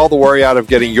to take all the worry out of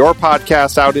getting your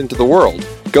podcast out into the world,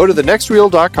 go to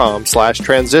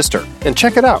thenextreel.com/transistor and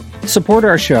check it out. Support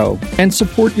our show and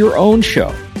support your own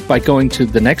show by going to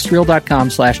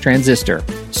thenextreel.com/transistor.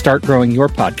 Start growing your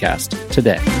podcast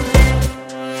today.